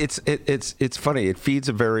 it's funny. It feeds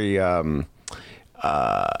a very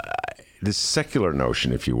this secular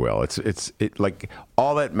notion, if you will. It's like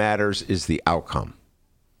all that matters is the outcome.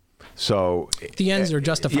 So the ends are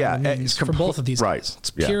justifying the means for both of these guys.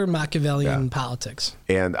 It's pure Machiavellian politics.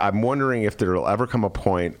 And I'm wondering if there will ever come a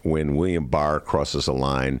point when William Barr crosses a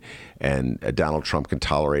line and Donald Trump can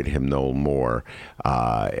tolerate him no more.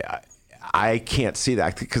 I can't see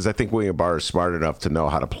that because I think William Barr is smart enough to know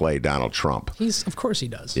how to play Donald Trump. Of course he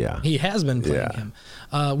does. Yeah. He has been playing him.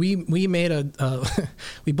 We made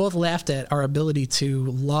we both laughed at our ability to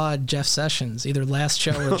laud Jeff Sessions, either last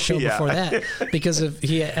show or the show before that, because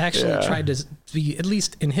he actually tried to be, at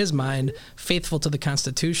least in his mind, faithful to the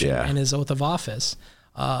Constitution and his oath of office.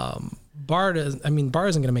 Barr isn't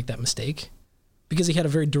going to make that mistake because he had a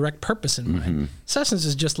very direct purpose in mind. Sessions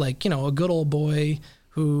is just like, a good old boy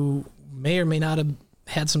who may or may not have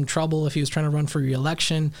had some trouble if he was trying to run for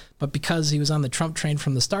re-election, but because he was on the Trump train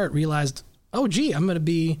from the start, realized, oh, gee,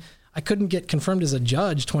 I couldn't get confirmed as a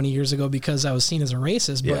judge 20 years ago because I was seen as a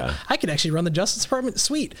racist, but I could actually run the Justice Department.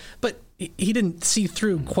 Sweet. But he didn't see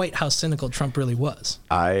through quite how cynical Trump really was.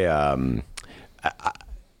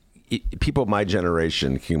 People of my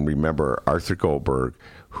generation can remember Arthur Goldberg,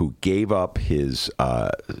 who gave up his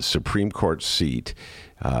Supreme Court seat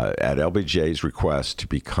at LBJ's request to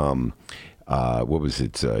become,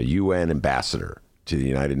 UN ambassador to the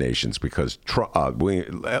United Nations because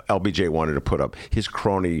LBJ wanted to put up his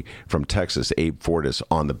crony from Texas, Abe Fortas,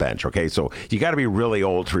 on the bench. Okay, so you got to be really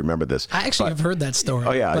old to remember this. I actually have heard that story,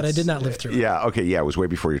 but I did not live through it. Yeah, okay, it was way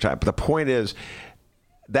before your time. But the point is,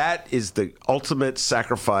 that is the ultimate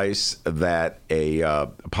sacrifice that a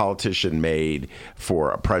politician made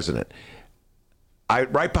for a president.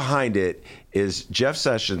 Right behind it is Jeff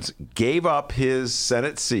Sessions gave up his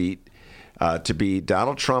Senate seat to be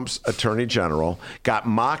Donald Trump's attorney general, got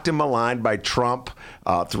mocked and maligned by Trump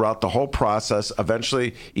throughout the whole process,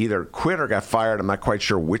 eventually either quit or got fired. I'm not quite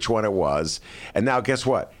sure which one it was. And now guess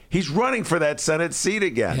what? He's running for that Senate seat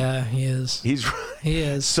again. Yeah, he is. He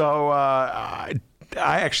is. So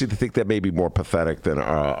I actually think that may be more pathetic than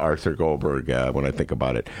Arthur Goldberg when I think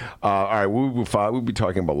about it. All right, we'll be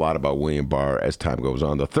talking a lot about William Barr as time goes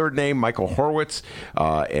on. The third name, Michael Horowitz.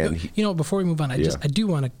 Before we move on, I do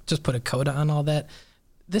want to just put a coda on all that.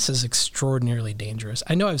 This is extraordinarily dangerous.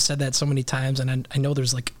 I know I've said that so many times, and I know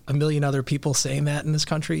there's like a million other people saying that in this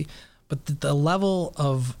country, but the level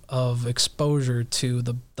of exposure to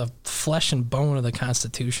the flesh and bone of the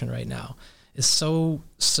Constitution right now is so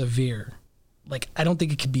severe. Like, I don't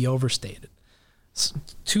think it could be overstated.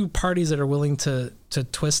 Two parties that are willing to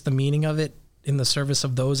twist the meaning of it in the service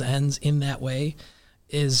of those ends in that way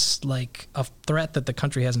is like a threat that the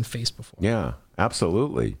country hasn't faced before. Yeah,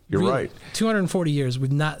 absolutely. You're really, right. 240 years, we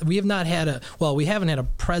haven't had a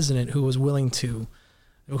president who was willing to,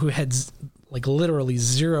 who had like literally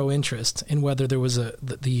zero interest in whether there was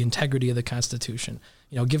the integrity of the Constitution.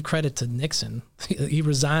 Give credit to Nixon. He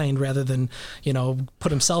resigned rather than,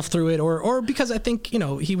 put himself through it, or because I think,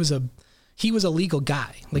 he was a legal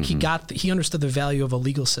guy. Like he understood the value of a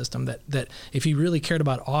legal system that if he really cared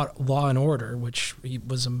about law and order, which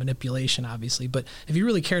was a manipulation, obviously, but if he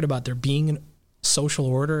really cared about there being social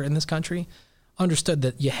order in this country, understood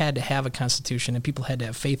that you had to have a constitution and people had to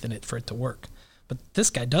have faith in it for it to work. But this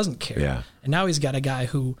guy doesn't care. Yeah. And now he's got a guy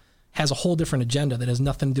who has a whole different agenda that has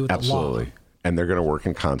nothing to do with the law. and they're going to work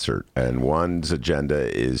in concert. And one's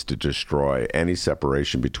agenda is to destroy any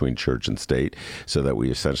separation between church and state so that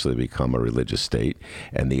we essentially become a religious state.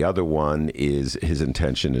 And the other one is his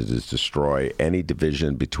intention is to destroy any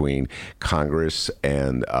division between Congress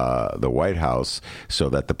and the White House so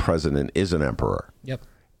that the president is an emperor. Yep.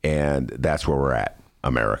 And that's where we're at.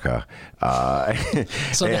 America,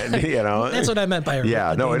 so and, you know, that's what I meant by a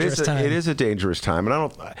dangerous time. It is a dangerous time,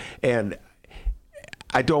 and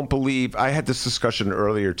I don't believe. I had this discussion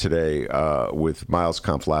earlier today with Miles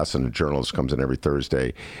Kampf-Lasson, a journalist, comes in every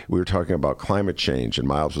Thursday. We were talking about climate change, and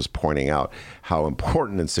Miles was pointing out how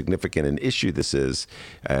important and significant an issue this is,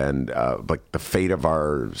 and like the fate of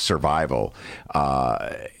our survival.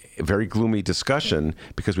 Very gloomy discussion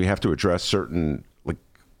because we have to address certain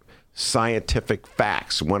scientific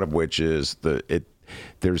facts, one of which is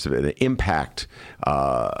there's an impact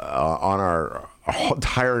on our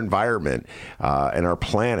entire environment and our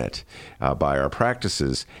planet by our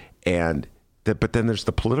practices, but then there's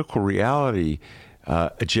the political reality,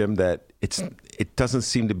 Jim, that it doesn't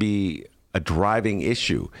seem to be a driving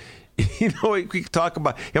issue. You know, we talk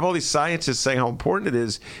about, you have all these scientists saying how important it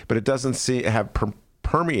is, but it doesn't have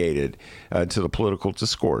permeated to the political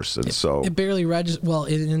discourse, and so it barely registers. Well,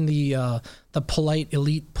 in the polite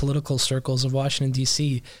elite political circles of Washington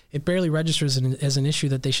D.C., it barely registers as an issue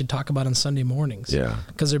that they should talk about on Sunday mornings. Yeah,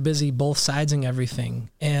 because they're busy both sidesing everything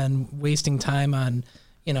and wasting time on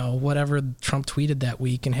whatever Trump tweeted that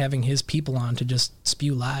week and having his people on to just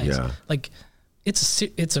spew lies. Yeah. Like it's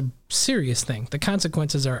a serious thing. The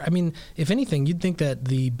consequences are, I mean, if anything, you'd think that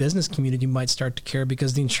the business community might start to care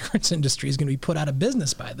because the insurance industry is going to be put out of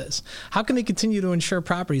business by this. How can they continue to insure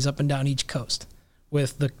properties up and down each coast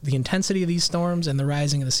with the intensity of these storms and the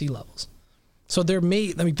rising of the sea levels? So there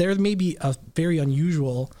may be a very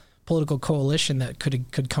unusual political coalition that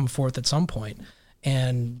could come forth at some point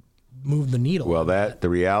and move the needle. Well, the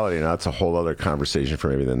reality, and that's a whole other conversation for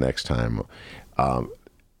maybe the next time.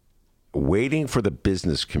 Waiting for the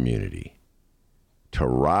business community to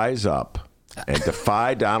rise up and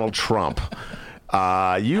defy Donald Trump.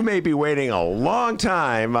 You may be waiting a long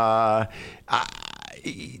time.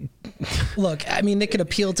 Look, I mean, they could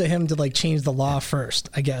appeal to him to change the law first,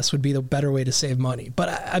 I guess, would be the better way to save money. But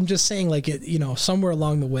I'm just saying, somewhere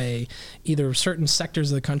along the way, either certain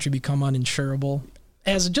sectors of the country become uninsurable.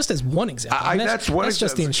 As one example, that's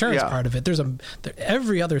just the insurance part of it.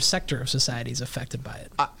 Every other sector of society is affected by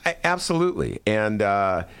it. Absolutely, and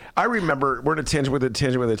I remember, we're in a tangent with a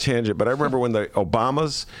tangent, but I remember when the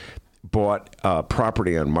Obamas bought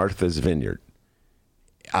property on Martha's Vineyard.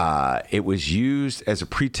 It was used as a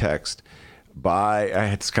pretext I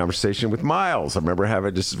had this conversation with Miles. I remember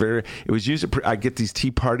having it was used. I get these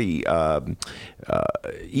Tea Party emails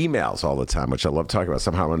all the time, which I love talking about.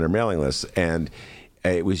 Somehow I'm on their mailing list, and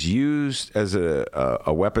it was used as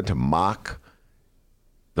a weapon to mock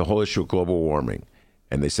the whole issue of global warming.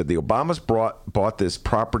 And they said the Obamas bought this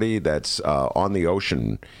property that's on the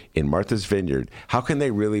ocean in Martha's Vineyard. How can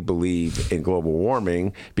they really believe in global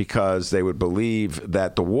warming? Because they would believe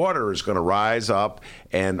that the water is going to rise up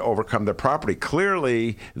and overcome their property.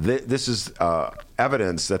 Clearly, this is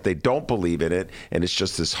evidence that they don't believe in it, and it's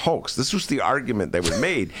just this hoax. This was the argument that was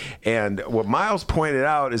made. And what Miles pointed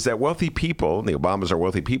out is that wealthy people, and the Obamas are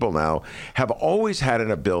wealthy people now, have always had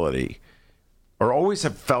an ability, or always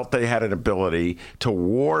have felt they had an ability to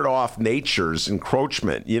ward off nature's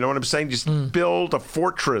encroachment. You know what I'm saying? Just build a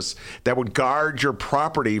fortress that would guard your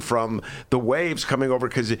property from the waves coming over.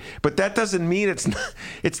 But that doesn't mean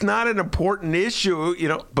it's not an important issue,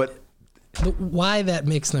 but why that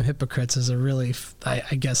makes them hypocrites is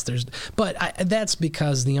I guess that's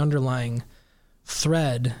because the underlying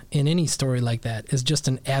thread in any story like that is just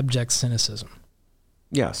an abject cynicism.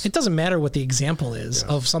 Yes. It doesn't matter what the example is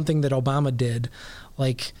of something that Obama did.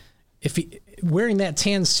 If wearing that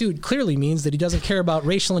tan suit clearly means that he doesn't care about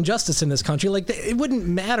racial injustice in this country. It wouldn't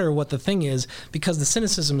matter what the thing is, because the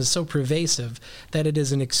cynicism is so pervasive that it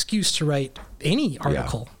is an excuse to write any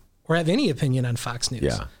article or have any opinion on Fox News.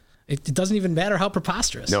 Yeah. It doesn't even matter how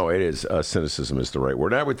preposterous. No, it is. Cynicism is the right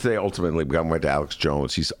word. I would say ultimately, we went to Alex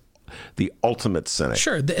Jones. He's the ultimate cynic.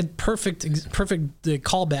 Sure, the perfect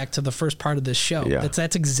callback to the first part of this show. Yeah.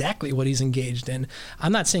 That's exactly what he's engaged in.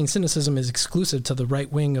 I'm not saying cynicism is exclusive to the right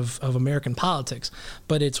wing of American politics,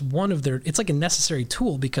 but it's it's like a necessary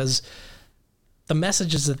tool, because the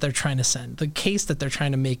messages that they're trying to send, the case that they're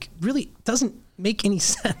trying to make, really doesn't make any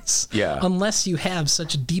sense unless you have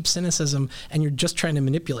such deep cynicism and you're just trying to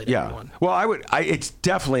manipulate everyone. Well, it's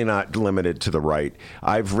definitely not limited to the right.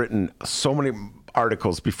 I've written so many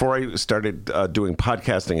articles before I started doing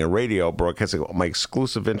podcasting and radio broadcasting. My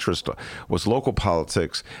exclusive interest was local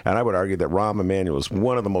politics, and I would argue that Rahm Emanuel is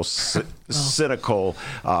one of the most cynical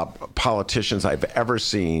politicians I've ever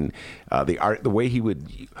seen. The way he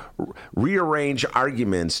would rearrange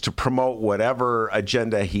arguments to promote whatever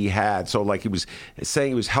agenda he had. So, like, he was saying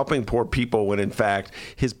he was helping poor people when, in fact,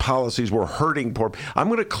 his policies were hurting poor people. I'm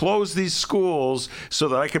going to close these schools so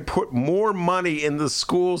that I can put more money in the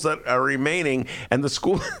schools that are remaining. And the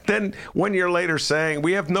school then 1 year later saying,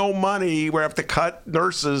 we have no money, we have to cut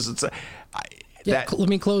nurses. Let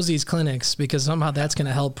me close these clinics because somehow that's going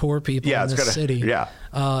to help poor people in this city. Yeah.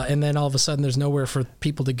 And then all of a sudden there's nowhere for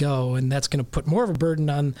people to go, and that's going to put more of a burden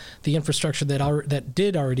on the infrastructure that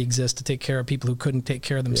did already exist to take care of people who couldn't take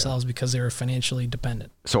care of themselves because they were financially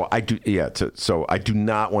dependent. So I do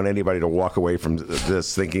not want anybody to walk away from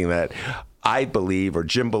this thinking that I believe, or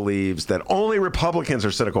Jim believes, that only Republicans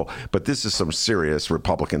are cynical. But this is some serious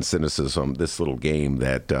Republican cynicism, this little game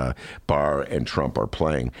that Barr and Trump are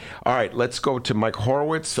playing. All right, let's go to Michael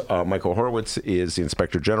Horowitz. Michael Horowitz is the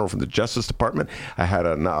Inspector General from the Justice Department. I had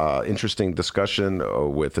an interesting discussion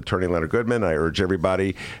with Attorney Leonard Goodman. I urge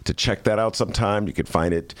everybody to check that out sometime. You can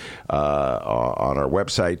find it on our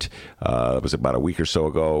website. It was about a week or so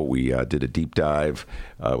ago. We did a deep dive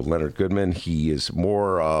with Leonard Goodman. He is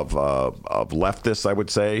more of leftist, I would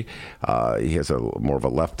say. He has more of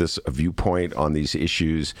a leftist viewpoint on these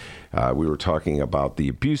issues. We were talking about the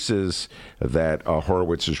abuses that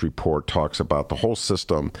Horowitz's report talks about, the whole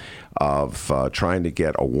system of trying to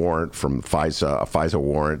get a warrant from FISA, a FISA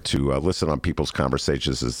warrant to listen on people's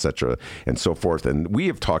conversations, et cetera, and so forth. And we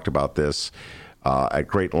have talked about this at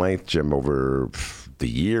great length, Jim, over the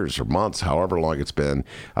years or months, however long it's been,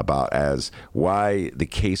 about as why the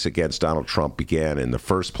case against Donald Trump began in the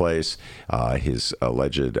first place, his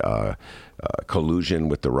alleged collusion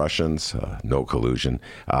with the Russians. No collusion.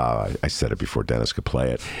 I said it before Dennis could play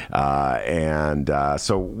it.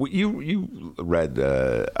 So you read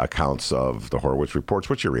accounts of the Horowitz reports.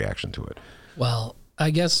 What's your reaction to it? Well, I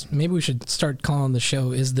guess maybe we should start calling the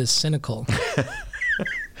show "Is This Cynical?"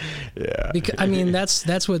 Yeah, because, I mean,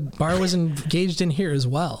 that's what Barr was engaged in here as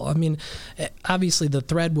well. I mean, obviously the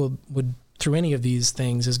thread would through any of these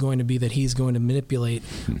things is going to be that he's going to manipulate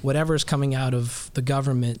whatever's coming out of the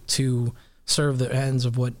government to serve the ends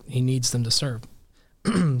of what he needs them to serve.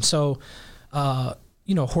 So,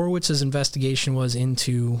 Horowitz's investigation was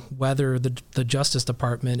into whether the Justice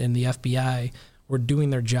Department and the FBI were doing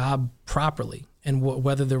their job properly, and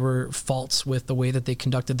whether there were faults with the way that they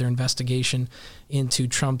conducted their investigation into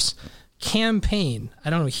Trump's campaign. I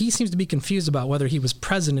don't know. He seems to be confused about whether he was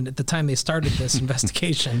president at the time they started this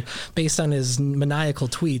investigation based on his maniacal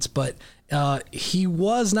tweets, but he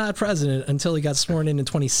was not president until he got sworn in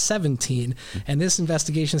 2017, and this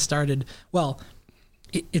investigation started, well,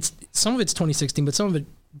 it's some of it's 2016, but some of it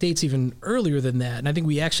dates even earlier than that. And I think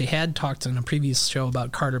we actually had talked in a previous show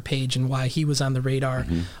about Carter Page and why he was on the radar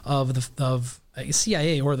of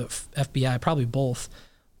CIA or the FBI, probably both,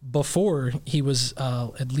 before he was,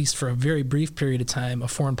 at least for a very brief period of time, a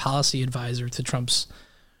foreign policy advisor to Trump's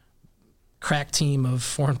crack team of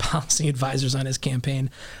foreign policy advisors on his campaign.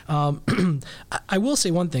 I will say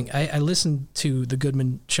one thing. I listened to the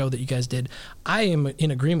Goodman show that you guys did. I am in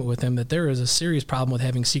agreement with him that there is a serious problem with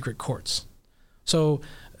having secret courts. So,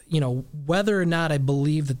 whether or not I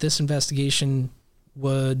believe that this investigation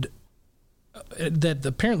would, that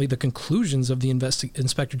apparently the conclusions of the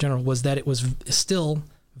Inspector General was that it was still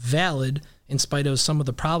valid in spite of some of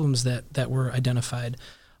the problems that were identified.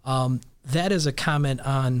 That is a comment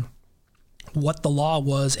on what the law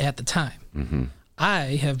was at the time. Mm-hmm.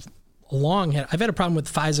 I've had a problem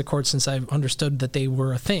with FISA courts since I've understood that they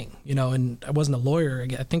were a thing, and I wasn't a lawyer.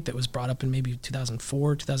 I think that was brought up in maybe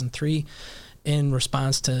 2004, 2003 in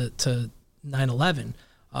response to 9/11.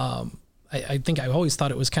 I think I always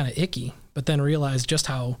thought it was kind of icky, but then realized just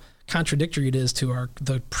how contradictory it is to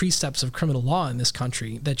the precepts of criminal law in this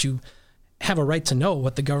country, that you have a right to know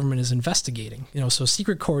what the government is investigating. So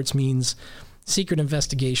secret courts means secret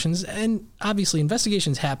investigations, and obviously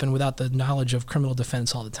investigations happen without the knowledge of criminal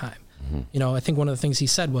defense all the time. Mm-hmm. I think one of the things he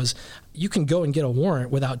said was, you can go and get a warrant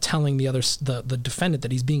without telling the defendant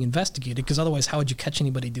that he's being investigated, because otherwise how would you catch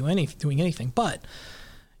anybody doing anything? But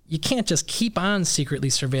you can't just keep on secretly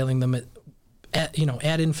surveilling them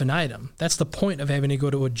ad infinitum. That's the point of having to go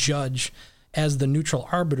to a judge as the neutral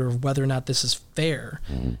arbiter of whether or not this is fair.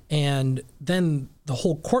 Mm-hmm. And then the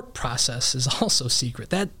whole court process is also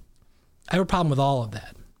secret. I have a problem with all of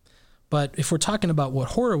that. But if we're talking about what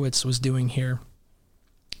Horowitz was doing here,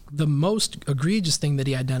 the most egregious thing that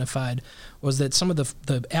he identified was that some of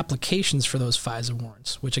the applications for those FISA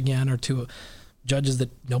warrants, which again are to judges that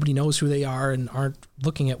nobody knows who they are and aren't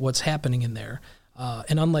looking at what's happening in there.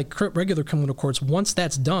 And unlike regular criminal courts, once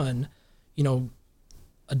that's done,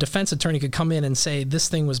 a defense attorney could come in and say this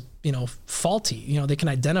thing was, faulty. They can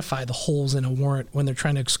identify the holes in a warrant when they're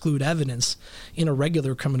trying to exclude evidence in a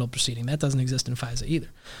regular criminal proceeding. That doesn't exist in FISA either.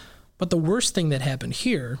 But the worst thing that happened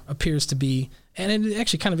here appears to be, and it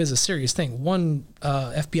actually kind of is a serious thing. One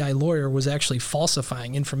FBI lawyer was actually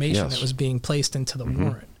falsifying information that was being placed into the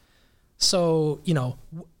warrant. So,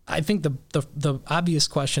 I think the obvious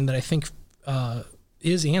question that I think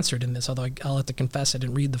is answered in this, although I'll have to confess I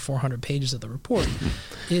didn't read the 400 pages of the report,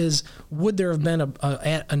 is would there have been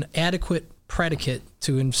an adequate predicate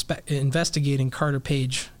to investigating Carter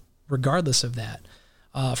Page regardless of that?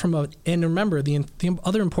 And remember, the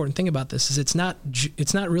other important thing about this is it's not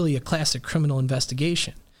really a classic criminal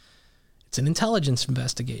investigation. It's an intelligence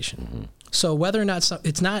investigation. So whether or not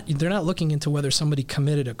they're not looking into whether somebody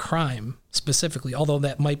committed a crime specifically, although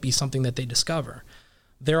that might be something that they discover.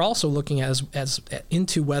 They're also looking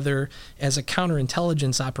into whether, as a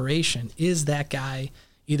counterintelligence operation, is that guy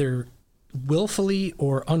either willfully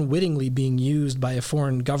or unwittingly being used by a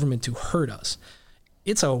foreign government to hurt us.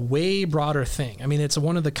 It's a way broader thing. I mean, it's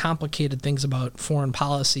one of the complicated things about foreign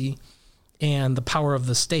policy and the power of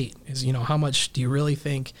the state is, how much do you really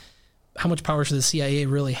think, how much power should the CIA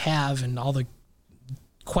really have, and all the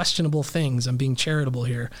questionable things, I'm being charitable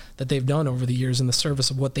here, that they've done over the years in the service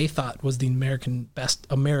of what they thought was the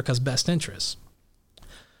America's best interests.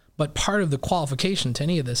 But part of the qualification to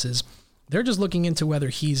any of this is they're just looking into whether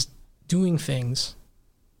he's doing things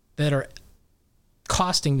that are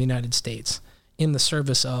costing the United States in the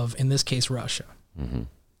service of, in this case, Russia.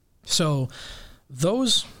 So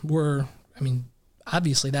those were,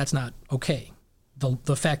 obviously that's not okay.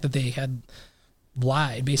 The fact that they had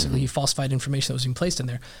lied, basically he falsified information that was being placed in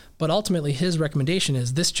there. But ultimately his recommendation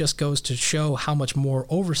is this just goes to show how much more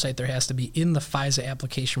oversight there has to be in the FISA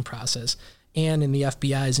application process and in the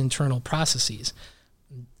FBI's internal processes.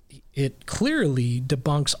 It clearly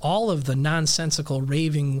debunks all of the nonsensical,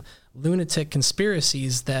 raving, lunatic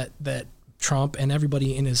conspiracies that Trump and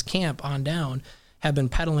everybody in his camp on down have been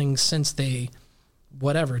peddling since they,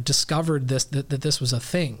 discovered that this was a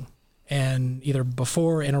thing. And either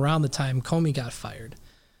before and around the time Comey got fired,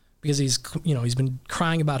 because he's been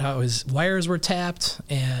crying about how his wires were tapped,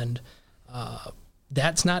 and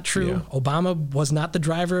that's not true. Yeah. Obama was not the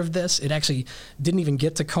driver of this. It actually didn't even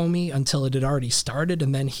get to Comey until it had already started,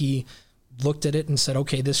 and then he looked at it and said,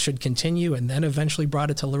 okay, this should continue, and then eventually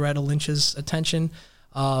brought it to Loretta Lynch's attention.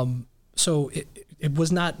 So it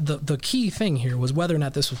was not, the key thing here was whether or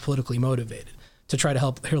not this was politically motivated to try to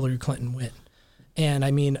help Hillary Clinton win. And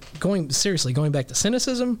going back to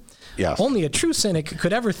cynicism, yes. Only a true cynic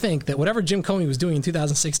could ever think that whatever Jim Comey was doing in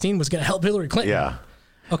 2016 was going to help Hillary Clinton. Yeah.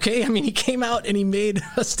 Okay, he came out and he made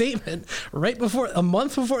a statement a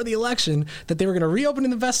month before the election, that they were going to reopen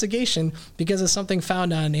an investigation because of something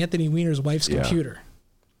found on Anthony Weiner's wife's computer.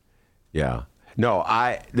 Yeah. No,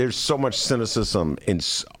 there's so much cynicism in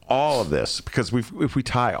all of this, because if we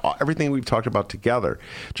tie everything we've talked about together,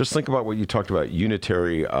 just think about what you talked about,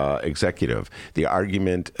 unitary executive, the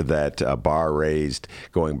argument that Barr raised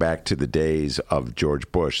going back to the days of George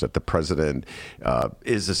Bush, that the president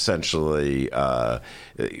is essentially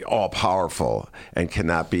all powerful and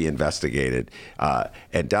cannot be investigated.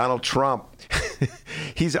 And Donald Trump,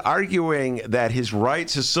 he's arguing that his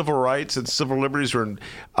rights, his civil rights and civil liberties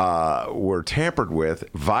were tampered with,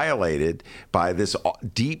 violated by this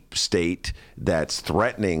deep state that's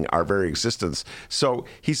threatening our very existence. So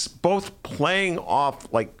he's both playing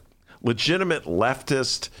off like legitimate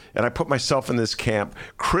leftist, and I put myself in this camp,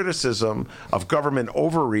 criticism of government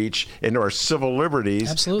overreach into our civil liberties.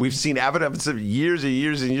 Absolutely. We've seen evidence of years and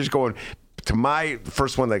years and years going. To my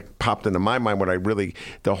first one that popped into my mind,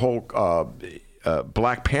 the whole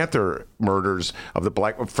Black Panther murders of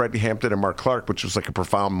Fred Hampton and Mark Clark, which was like a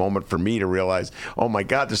profound moment for me to realize, oh my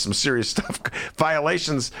God, there's some serious stuff.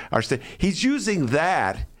 Violations are he's using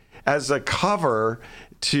that as a cover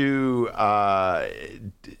to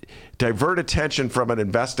divert attention from an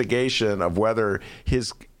investigation of whether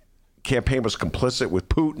his campaign was complicit with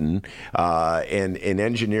Putin in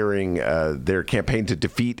engineering their campaign to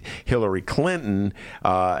defeat Hillary Clinton.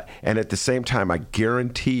 And at the same time, I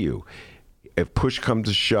guarantee you, if push comes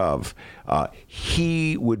to shove,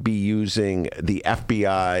 he would be using the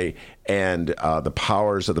FBI and the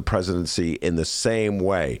powers of the presidency in the same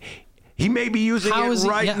way. He may be using it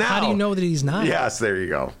right now. How do you know that he's not? Yes, there you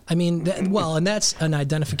go. And that's an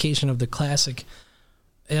identification of the classic,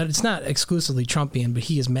 it's not exclusively Trumpian, but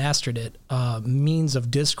he has mastered it, means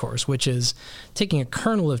of discourse, which is taking a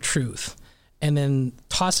kernel of truth and then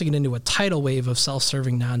tossing it into a tidal wave of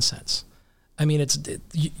self-serving nonsense. I mean,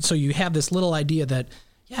 so you have this little idea that,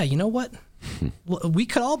 yeah, you know what? We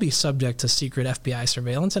could all be subject to secret FBI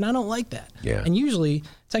surveillance, and I don't like that. Yeah. And usually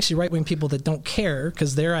it's actually right-wing people that don't care,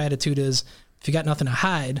 because their attitude is, if you got nothing to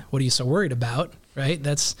hide, what are you so worried about, right?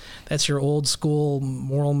 That's your old school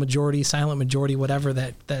moral majority, silent majority, whatever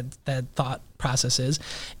that thought process is.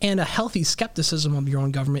 And a healthy skepticism of your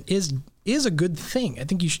own government is a good thing. I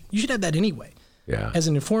think you should have that anyway. Yeah. As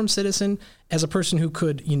an informed citizen, as a person who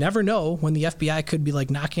you never know when the FBI could be like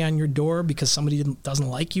knocking on your door because somebody doesn't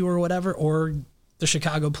like you or whatever, or the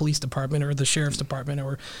Chicago Police Department or the Sheriff's Department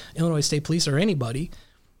or Illinois State Police or anybody.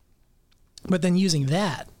 But then using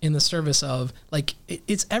that in the service of, like,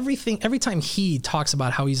 it's everything. Every time he talks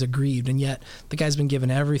about how he's aggrieved, and yet the guy's been given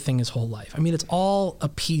everything his whole life. I mean, it's all a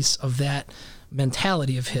piece of that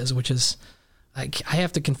mentality of his, which is, I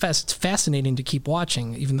have to confess, it's fascinating to keep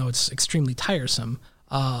watching, even though it's extremely tiresome.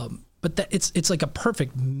 But it's like a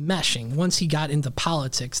perfect meshing. Once he got into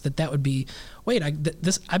politics, that would be, wait,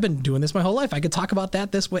 I've been doing this my whole life. I could talk about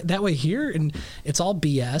that this way, that way here, and it's all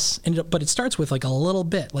BS. But it starts with like a little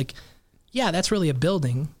bit, like, yeah, that's really a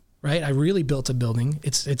building, right? I really built a building.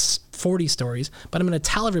 It's 40 stories, but I'm going to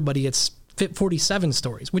tell everybody it's 47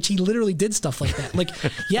 stories, which he literally did stuff like that. Like,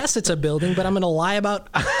 yes, it's a building, but I'm going to lie about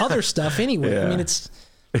other stuff anyway. Yeah. I mean, it's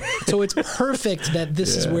perfect that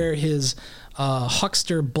this is where his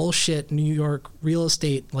huckster bullshit New York real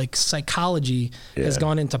estate like psychology has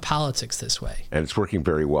gone into politics this way. And it's working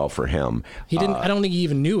very well for him. He didn't. I don't think he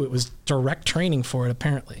even knew it was direct training for it,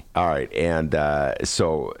 apparently. All right. And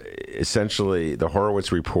so essentially the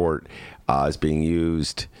Horowitz report is being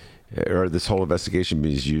used, or this whole investigation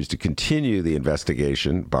is used to continue the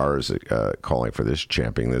investigation. Barr is calling for this,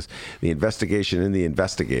 championing this, the investigation in the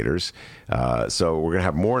investigators. So we're going to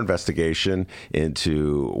have more investigation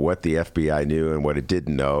into what the FBI knew and what it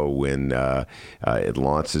didn't know when it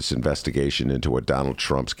launched this investigation into what Donald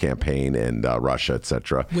Trump's campaign and Russia, et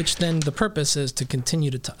cetera. Which then the purpose is to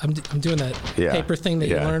continue to I'm doing that paper thing that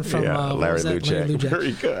you learned from Larry Lujack.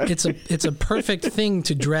 Very good. It's a perfect thing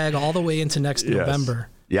to drag all the way into next November.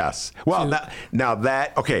 Yes. Well,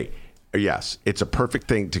 yes, it's a perfect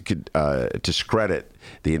thing to discredit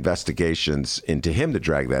the investigations into him, to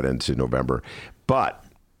drag that into November. But,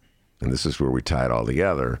 and this is where we tie it all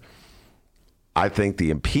together, I think the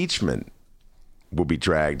impeachment will be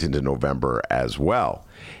dragged into November as well.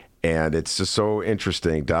 And it's just so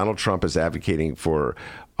interesting. Donald Trump is advocating for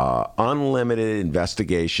unlimited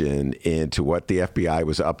investigation into what the FBI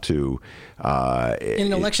was up to. In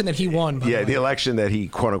an election that he won. The election that he,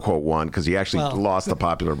 quote unquote, won, because he actually lost the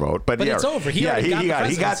popular vote. But it's over. He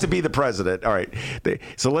got to be the president. All right.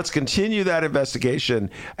 So let's continue that investigation.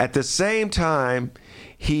 At the same time,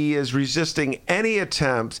 he is resisting any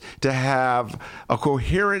attempt to have a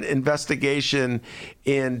coherent investigation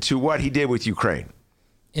into what he did with Ukraine.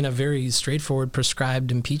 In a very straightforward,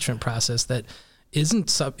 prescribed impeachment process that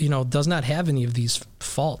does not have any of these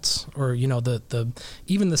faults, or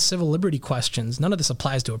even the civil liberty questions. None of this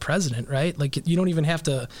applies to a president, right? Like, you don't even have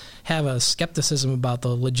to have a skepticism about the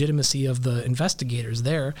legitimacy of the investigators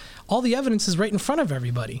there. All the evidence is right in front of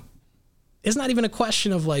everybody. It's not even a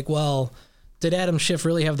question of like, well, did Adam Schiff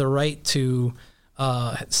really have the right to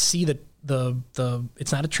see the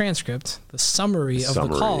it's not a transcript, the summary of the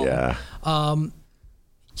call. Yeah.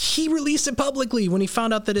 He released it publicly when he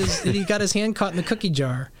found out that he got his hand caught in the cookie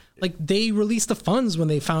jar. Like, they released the funds when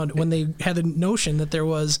they had the notion that there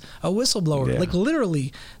was a whistleblower. Like,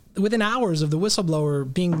 literally within hours of the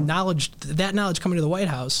whistleblower being that knowledge coming to the White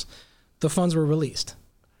House, the funds were released.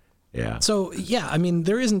 Yeah. So, I mean,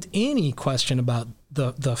 there isn't any question about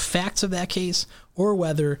the facts of that case, or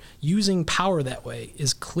whether using power that way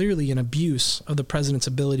is clearly an abuse of the president's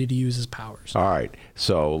ability to use his powers. All right.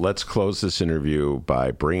 So let's close this interview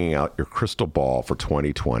by bringing out your crystal ball for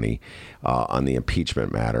 2020 on the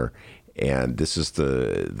impeachment matter. And this is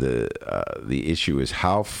the issue is,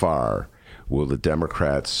 how far will the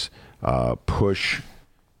Democrats push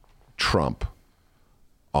Trump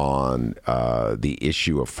on the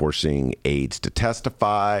issue of forcing aides to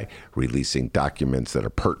testify, releasing documents that are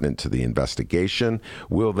pertinent to the investigation?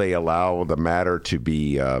 Will they allow the matter to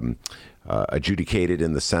be adjudicated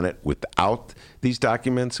in the Senate without these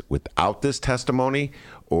documents, without this testimony?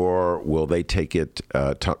 Or will they take it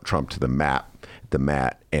Trump to the mat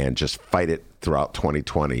and just fight it throughout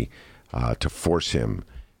 2020 to force him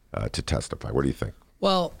to testify? What do you think?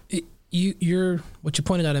 Well, what you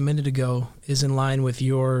pointed out a minute ago is in line with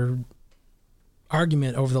your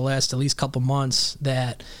argument over the last at least couple months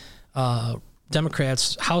that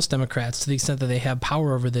Democrats, House Democrats, to the extent that they have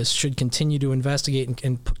power over this, should continue to investigate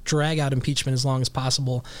and drag out impeachment as long as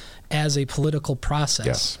possible as a political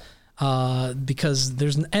process. Yes. Because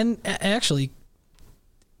and actually,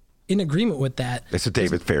 in agreement with that, it's a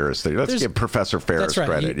David Ferris thing. Let's give Professor Ferris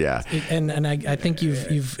credit. And I think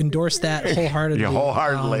you've endorsed that wholeheartedly.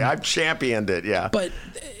 Wholeheartedly. I've championed it. Yeah. But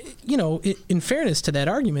in fairness to that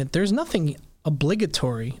argument, there's nothing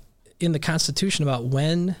obligatory in the Constitution about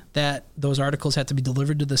when those articles have to be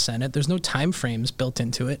delivered to the Senate. There's no time frames built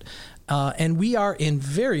into it. And we are in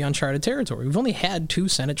very uncharted territory. We've only had 2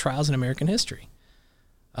 Senate trials in American history.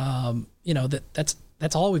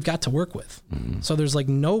 That's all we've got to work with. Mm-hmm. So there's like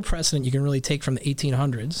no precedent you can really take from the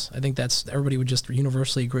 1800s. I think everybody would just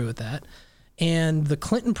universally agree with that. And the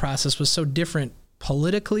Clinton process was so different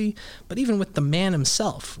politically, but even with the man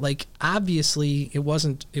himself, like obviously it was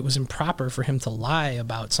improper for him to lie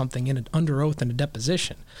about something under oath in a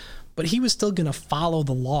deposition, but he was still going to follow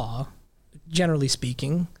the law, generally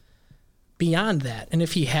speaking, beyond that. And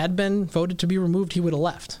if he had been voted to be removed, he would have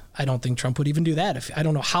left. I don't think Trump would even do that. I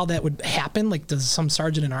don't know how that would happen. Like, does some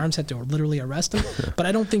sergeant in arms have to literally arrest him? But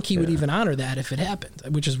I don't think he would even honor that if it happened,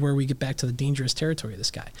 which is where we get back to the dangerous territory of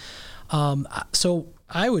this guy. So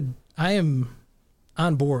I am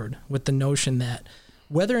on board with the notion that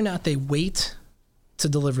whether or not they wait to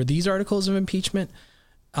deliver these articles of impeachment,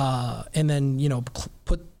 and then,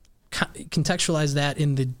 contextualize that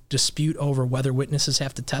in the dispute over whether witnesses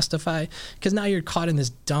have to testify, because now you're caught in this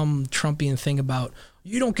dumb Trumpian thing about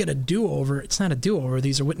you don't get a do-over. It's not a do-over.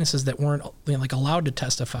 These are witnesses that weren't allowed to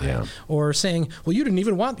testify. Yeah. Or saying, well, you didn't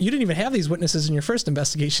even have these witnesses in your first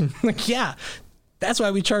investigation. Like, yeah, that's why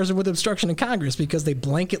we charged them with obstruction in Congress, because they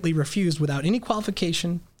blanketly refused without any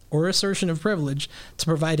qualification or assertion of privilege to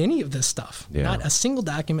provide any of this stuff. Yeah. Not a single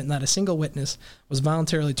document, not a single witness was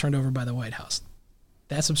voluntarily turned over by the White House.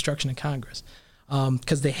 That's obstruction in Congress,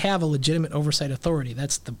 because they have a legitimate oversight authority.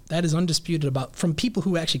 That is undisputed from people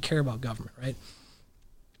who actually care about government, right?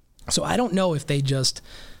 So I don't know if they just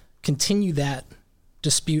continue that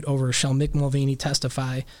dispute over shall Mick Mulvaney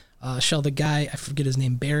testify, shall the guy, I forget his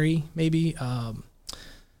name, Barry maybe,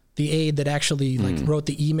 the aide that actually wrote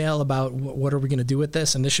the email about what are we going to do with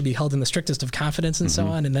this, and this should be held in the strictest of confidence and so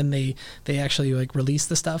on, and then they actually release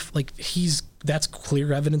the stuff. That's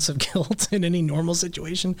clear evidence of guilt in any normal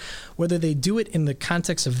situation. Whether they do it in the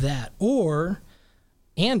context of that or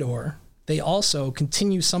they also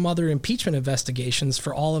continue some other impeachment investigations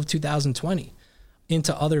for all of 2020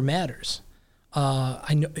 into other matters.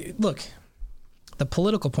 I know. Look, the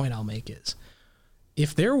political point I'll make is,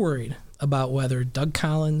 if they're worried about whether Doug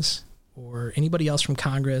Collins or anybody else from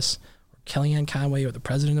Congress or Kellyanne Conway or the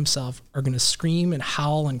president himself are going to scream and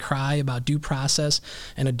howl and cry about due process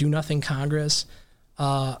and a do-nothing Congress,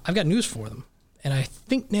 I've got news for them. And I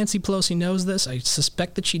think Nancy Pelosi knows this. I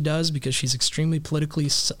suspect that she does, because she's extremely politically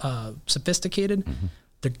sophisticated. Mm-hmm.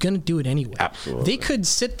 They're going to do it anyway. Absolutely. They could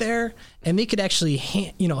sit there and they could actually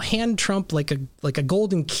hand Trump like a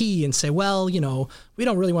golden key and say, well, we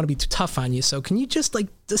don't really want to be too tough on you, so can you just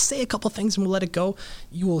say a couple things and we'll let it go?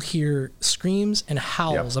 You will hear screams and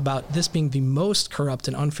howls about this being the most corrupt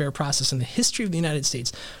and unfair process in the history of the United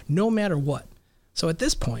States, no matter what. So at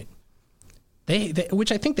this point, they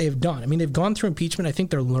which I think they've done. I mean, they've gone through impeachment. I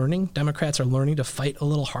think they're learning. Democrats are learning to fight a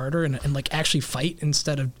little harder and actually fight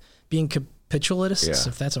instead of being capitulatists,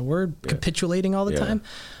 if that's a word, capitulating all the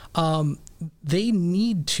time. They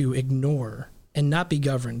need to ignore and not be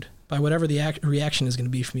governed by whatever the reaction is going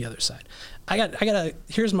to be from the other side.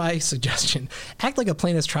 Here's my suggestion. Act like a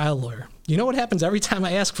plaintiff's trial lawyer. You know what happens every time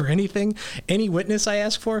I ask for anything, any witness I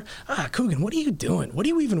ask for? Coogan, what are you doing? What do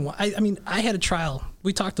you even want? I had a trial.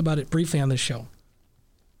 We talked about it briefly on this show.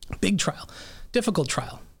 Big trial, difficult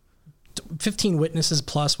trial, 15 witnesses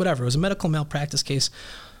plus, whatever. It was a medical malpractice case.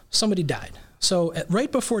 Somebody died. So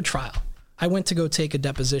right before trial, I went to go take a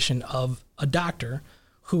deposition of a doctor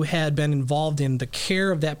who had been involved in the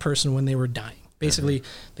care of that person when they were dying. Basically,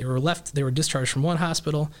 they were discharged from one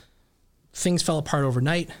hospital. Things fell apart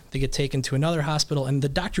overnight. They get taken to another hospital, and the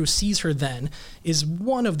doctor who sees her then is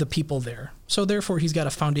one of the people there. So therefore, he's got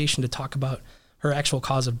a foundation to talk about her actual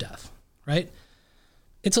cause of death, right?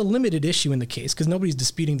 It's a limited issue in the case because nobody's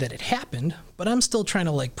disputing that it happened, but I'm still trying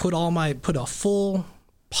to put a full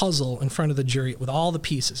puzzle in front of the jury with all the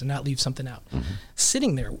pieces and not leave something out. Mm-hmm.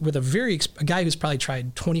 Sitting there with a guy who's probably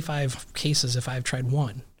tried 25 cases if I've tried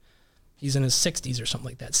one. He's in his 60s or something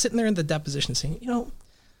like that. Sitting there in the deposition saying,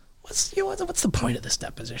 what's the point of this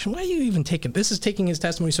deposition? Why are you even taking this? Is taking his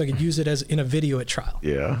testimony so I could use it as in a video at trial.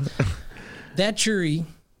 Yeah. That jury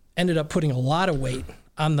ended up putting a lot of weight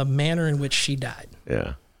on the manner in which she died.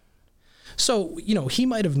 Yeah. So, he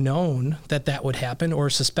might have known that would happen or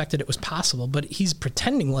suspected it was possible, but he's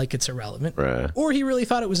pretending like it's irrelevant. Right. Or he really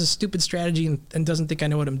thought it was a stupid strategy and doesn't think I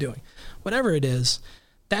know what I'm doing. Whatever it is,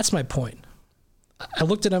 that's my point. I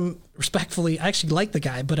looked at him respectfully. I actually like the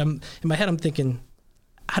guy, but in my head I'm thinking,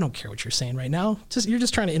 I don't care what you're saying right now. You're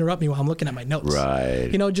just trying to interrupt me while I'm looking at my notes. Right.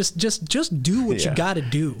 Just do what you got to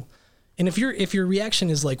do. And if your reaction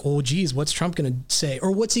is like, oh, geez, what's Trump going to say?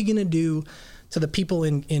 Or what's he going to do to the people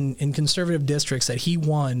in conservative districts that he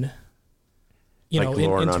won, in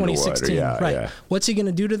 2016? Right. Yeah. What's he going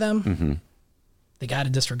to do to them? Mm-hmm. They got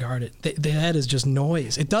to disregard it. That is just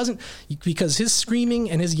noise. It doesn't, because his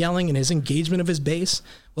screaming and his yelling and his engagement of his base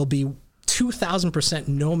will be 2,000%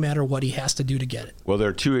 no matter what he has to do to get it. Well, there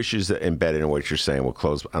are two issues that embedded in what you're saying.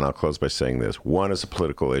 I'll close by saying this. One is a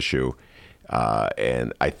political issue,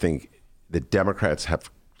 and I think the Democrats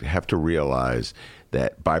have to realize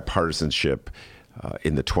that bipartisanship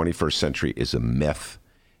in the 21st century is a myth.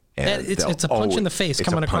 And it's a punch in the face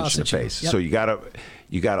coming across at you. Yep. So you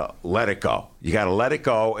gotta let it go. You gotta let it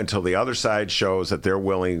go until the other side shows that they're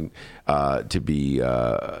willing to be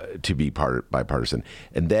bipartisan.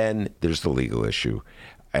 And then there's the legal issue.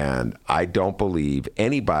 And I don't believe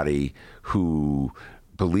anybody who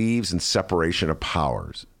believes in separation of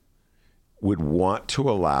powers would want to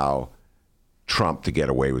allow Trump to get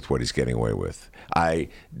away with what he's getting away with.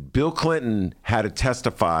 Bill Clinton had to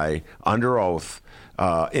testify under oath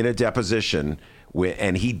in a deposition,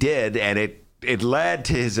 and he did, and it led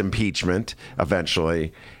to his impeachment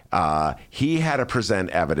eventually. He had to present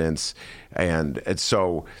evidence, and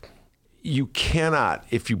so you cannot,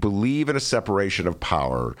 if you believe in a separation of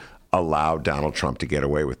power, allow Donald Trump to get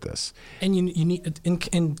away with this. And you need,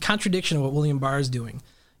 in contradiction of what William Barr is doing,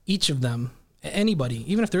 each of them,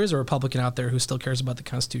 anybody, even if there is a Republican out there who still cares about the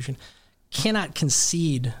Constitution, cannot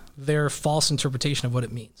concede their false interpretation of what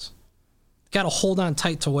it means. Got to hold on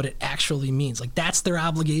tight to what it actually means. Like, that's their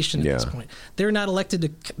obligation at this point. They're not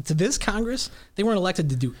elected to this Congress. They weren't elected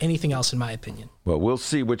to do anything else, in my opinion. Well, we'll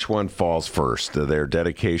see which one falls first, their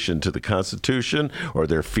dedication to the Constitution or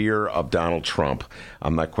their fear of Donald Trump.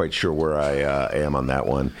 I'm not quite sure where I am on that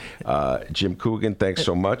one. Jim Coogan, thanks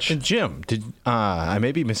so much. And Jim, I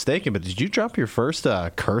may be mistaken, but did you drop your first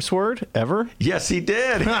curse word ever? Yes, he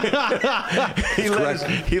did.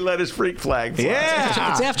 he let his freak flag fly.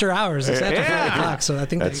 Yeah. It's after hours. It's after 5 o'clock, so I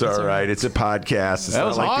think that's all right. It's a podcast. It's that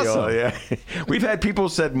was awesome. We've had people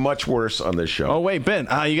said much worse on this show. Oh, wait, Ben,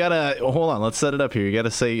 you got to, hold on. Let's set it up here. You got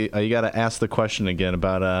to say, you got to ask the question again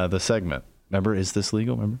about the segment. Remember, is this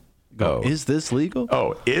legal? Remember? Go. Is this legal?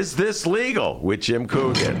 Oh, is this legal with Jim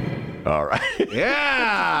Coogan? All right.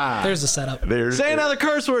 Yeah. There's the setup. Say another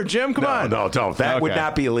curse word, Jim. Come on. No, don't. That would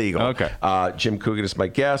not be illegal. Okay. Jim Coogan is my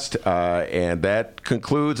guest, and that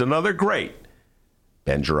concludes another great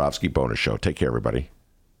Ben Joravsky bonus show. Take care, everybody.